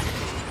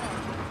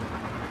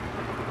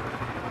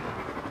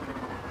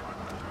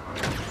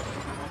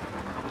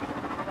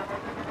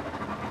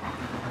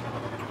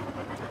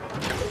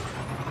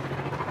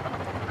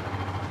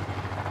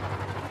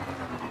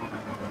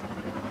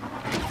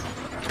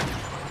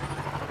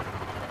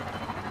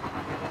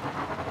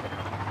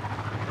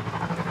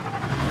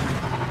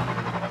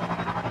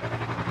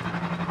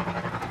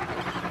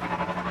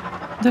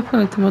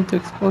 Definitely want to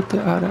explore the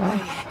area. I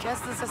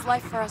guess this is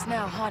life for us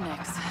now, huh,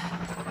 Nix?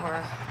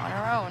 We're on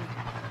our own.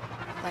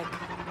 Like,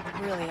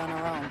 really on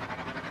our own.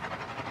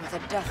 With a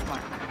death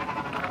mark.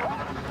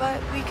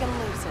 But we can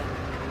lose it.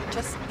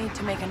 Just need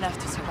to make enough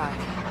to survive.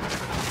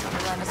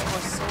 The land is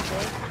force so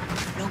big,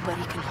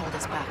 nobody can hold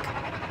us back.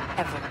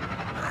 Ever.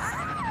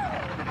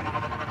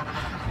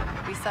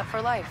 We set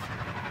for life.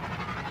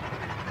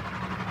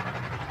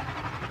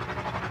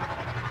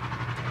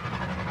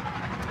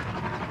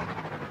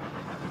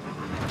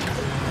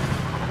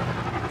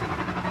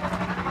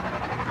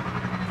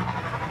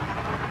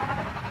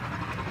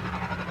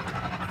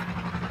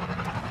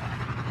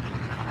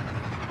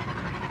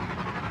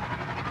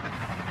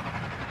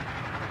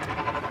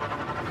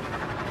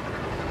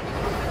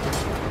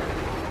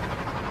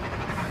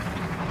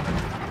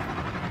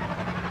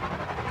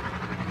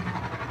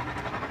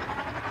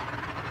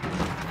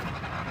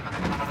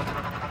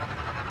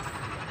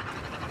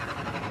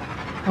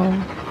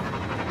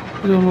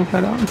 Oh, don't look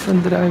around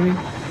when driving.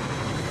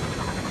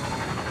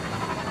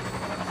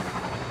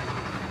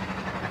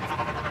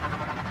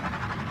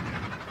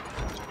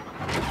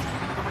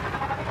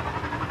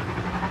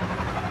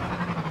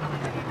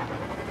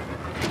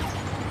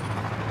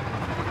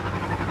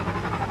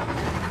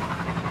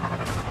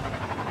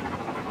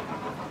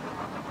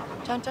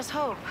 Don't just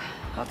hope.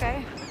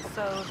 Okay,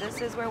 so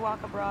this is where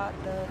Waka brought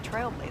the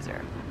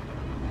Trailblazer.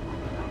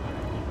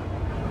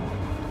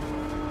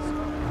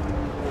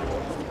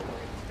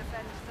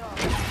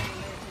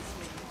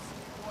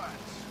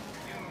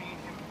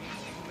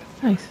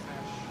 Nice.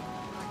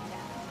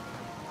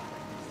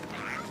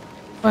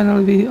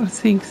 Finally, we are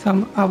seeing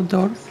some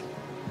outdoors.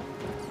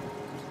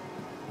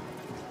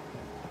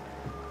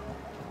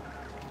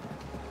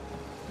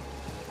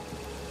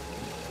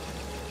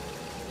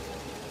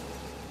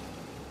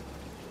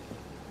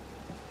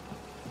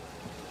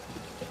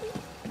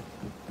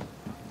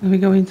 And we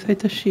go inside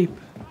the ship.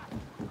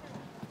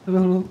 Have a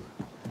look.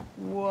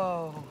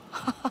 Whoa.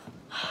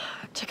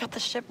 Check out the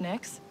ship,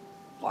 Nix.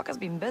 Waka's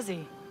been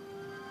busy.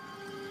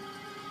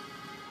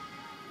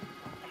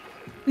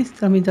 Please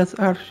tell me that's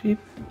our ship.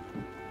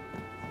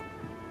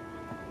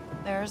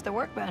 There's the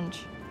workbench.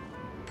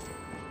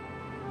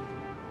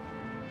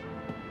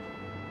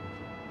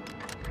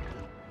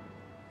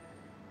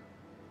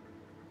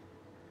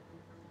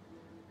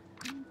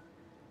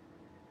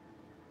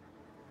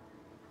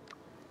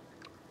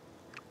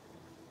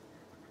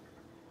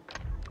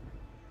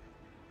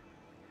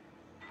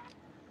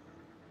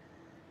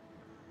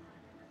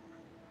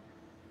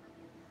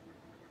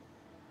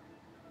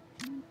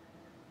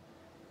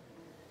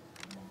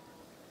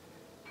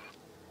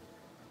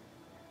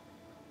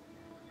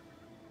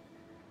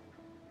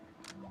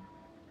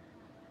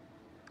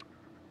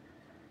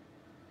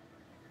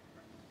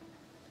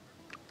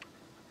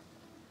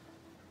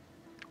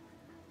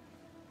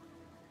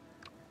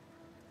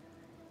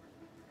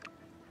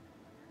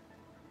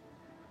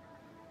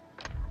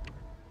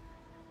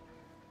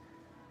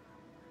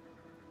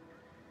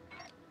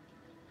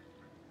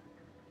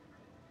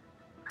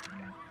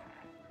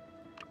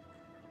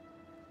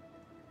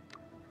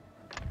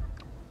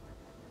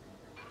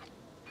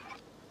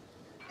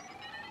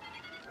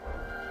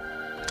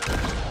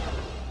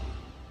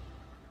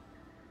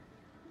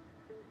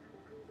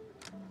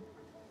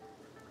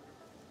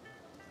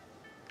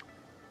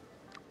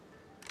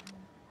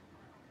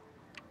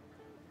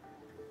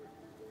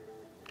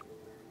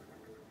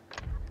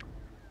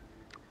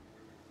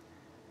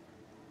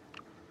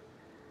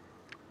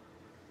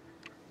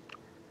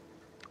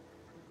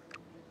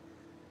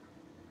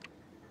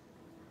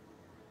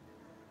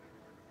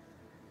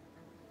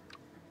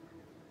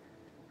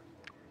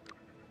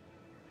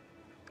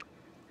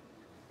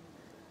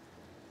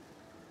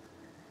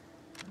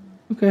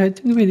 Okay, I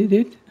think we did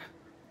it.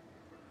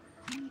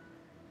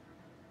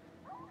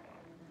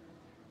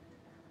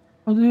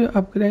 How do you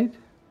upgrade?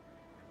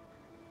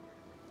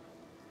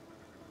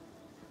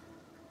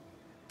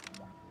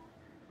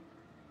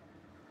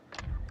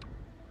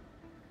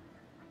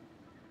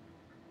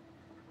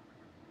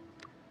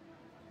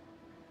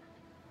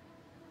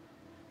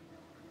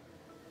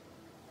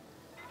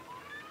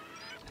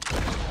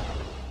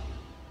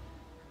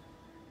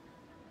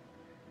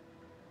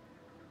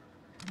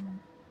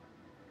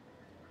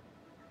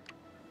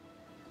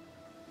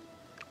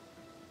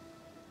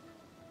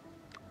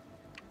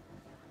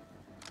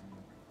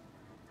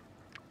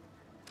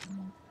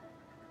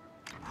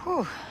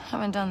 Whew,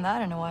 haven't done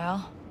that in a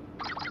while.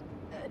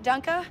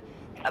 Dunka,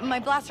 my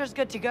blaster's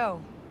good to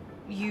go.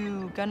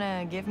 You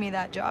gonna give me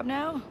that job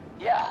now?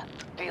 Yeah,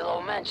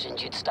 Philo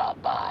mentioned you'd stop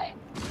by.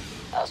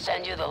 I'll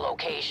send you the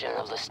location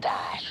of the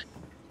stash.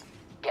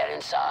 Get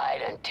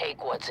inside and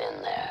take what's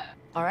in there.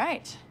 All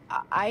right,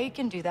 I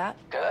can do that.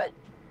 Good.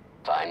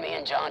 Find me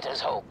in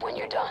Jonta's Hope when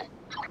you're done.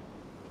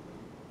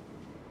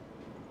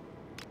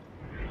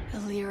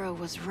 Alira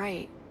was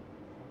right.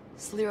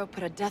 Sliro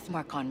put a death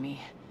mark on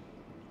me.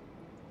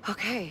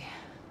 Okay.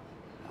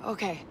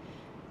 Okay.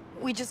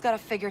 We just gotta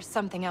figure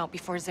something out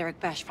before Zarek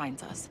Besh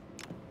finds us.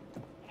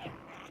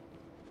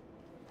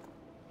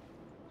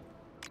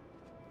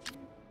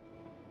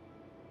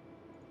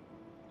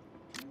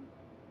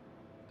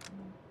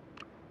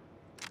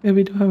 Yeah,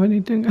 we don't have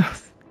anything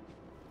else.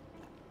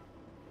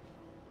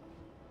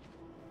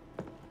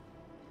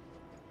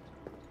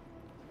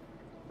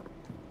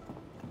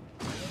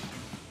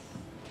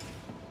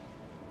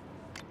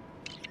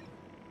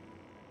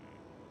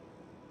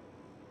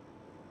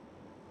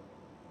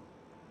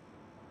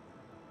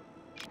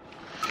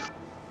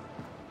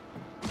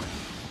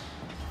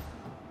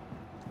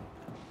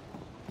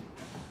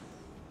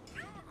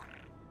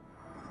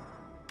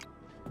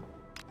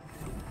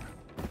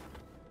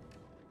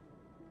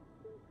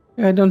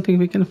 I don't think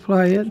we can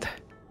fly it.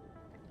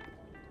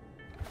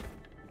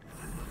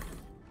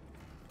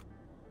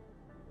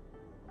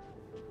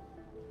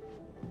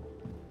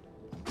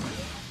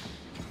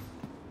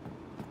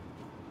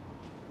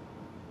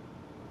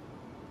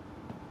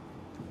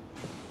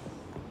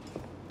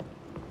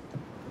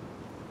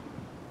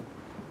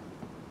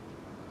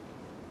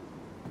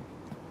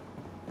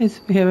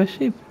 Yes, we have a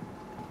ship.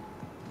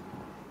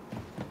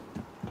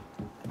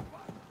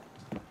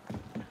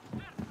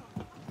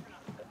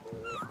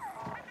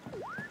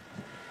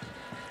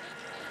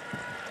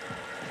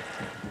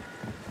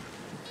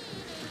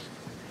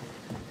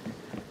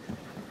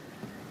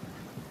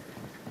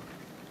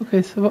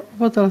 Okay, so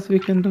what else we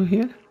can do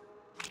here?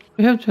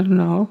 We have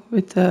journal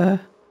with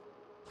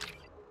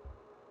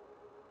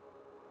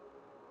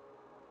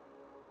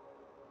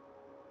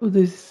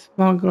this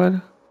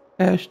smuggler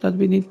cash that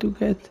we need to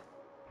get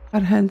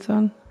our hands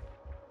on.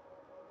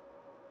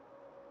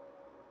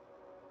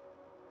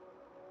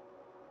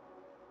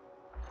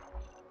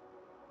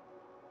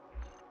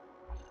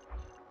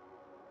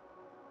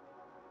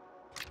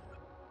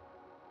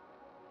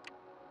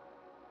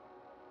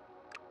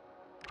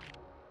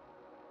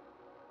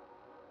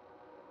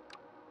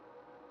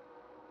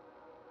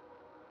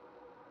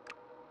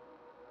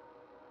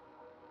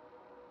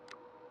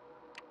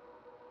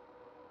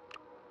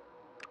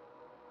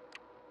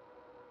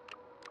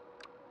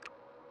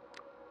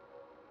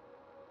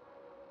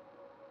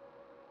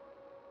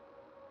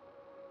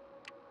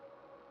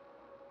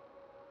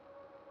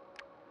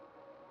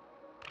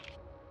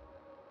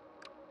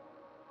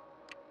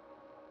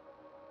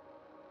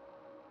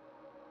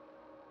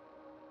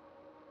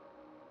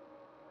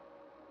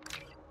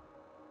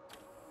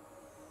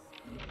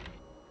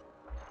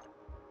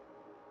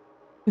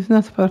 It's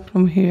not far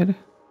from here.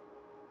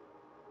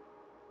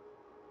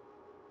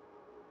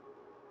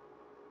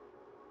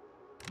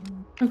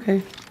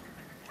 Okay,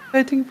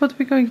 I think what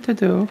we're going to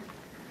do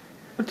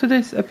for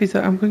today's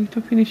episode, I'm going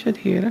to finish it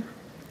here,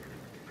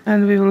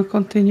 and we will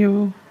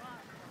continue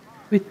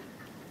with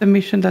the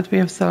mission that we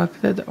have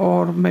selected,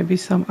 or maybe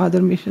some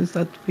other missions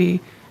that we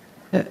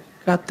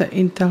got the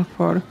intel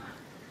for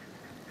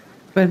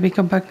when we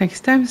come back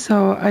next time.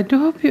 So I do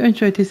hope you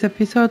enjoyed this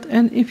episode,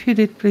 and if you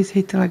did, please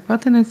hit the like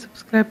button and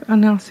subscribe,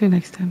 and I'll see you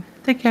next time.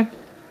 Take care.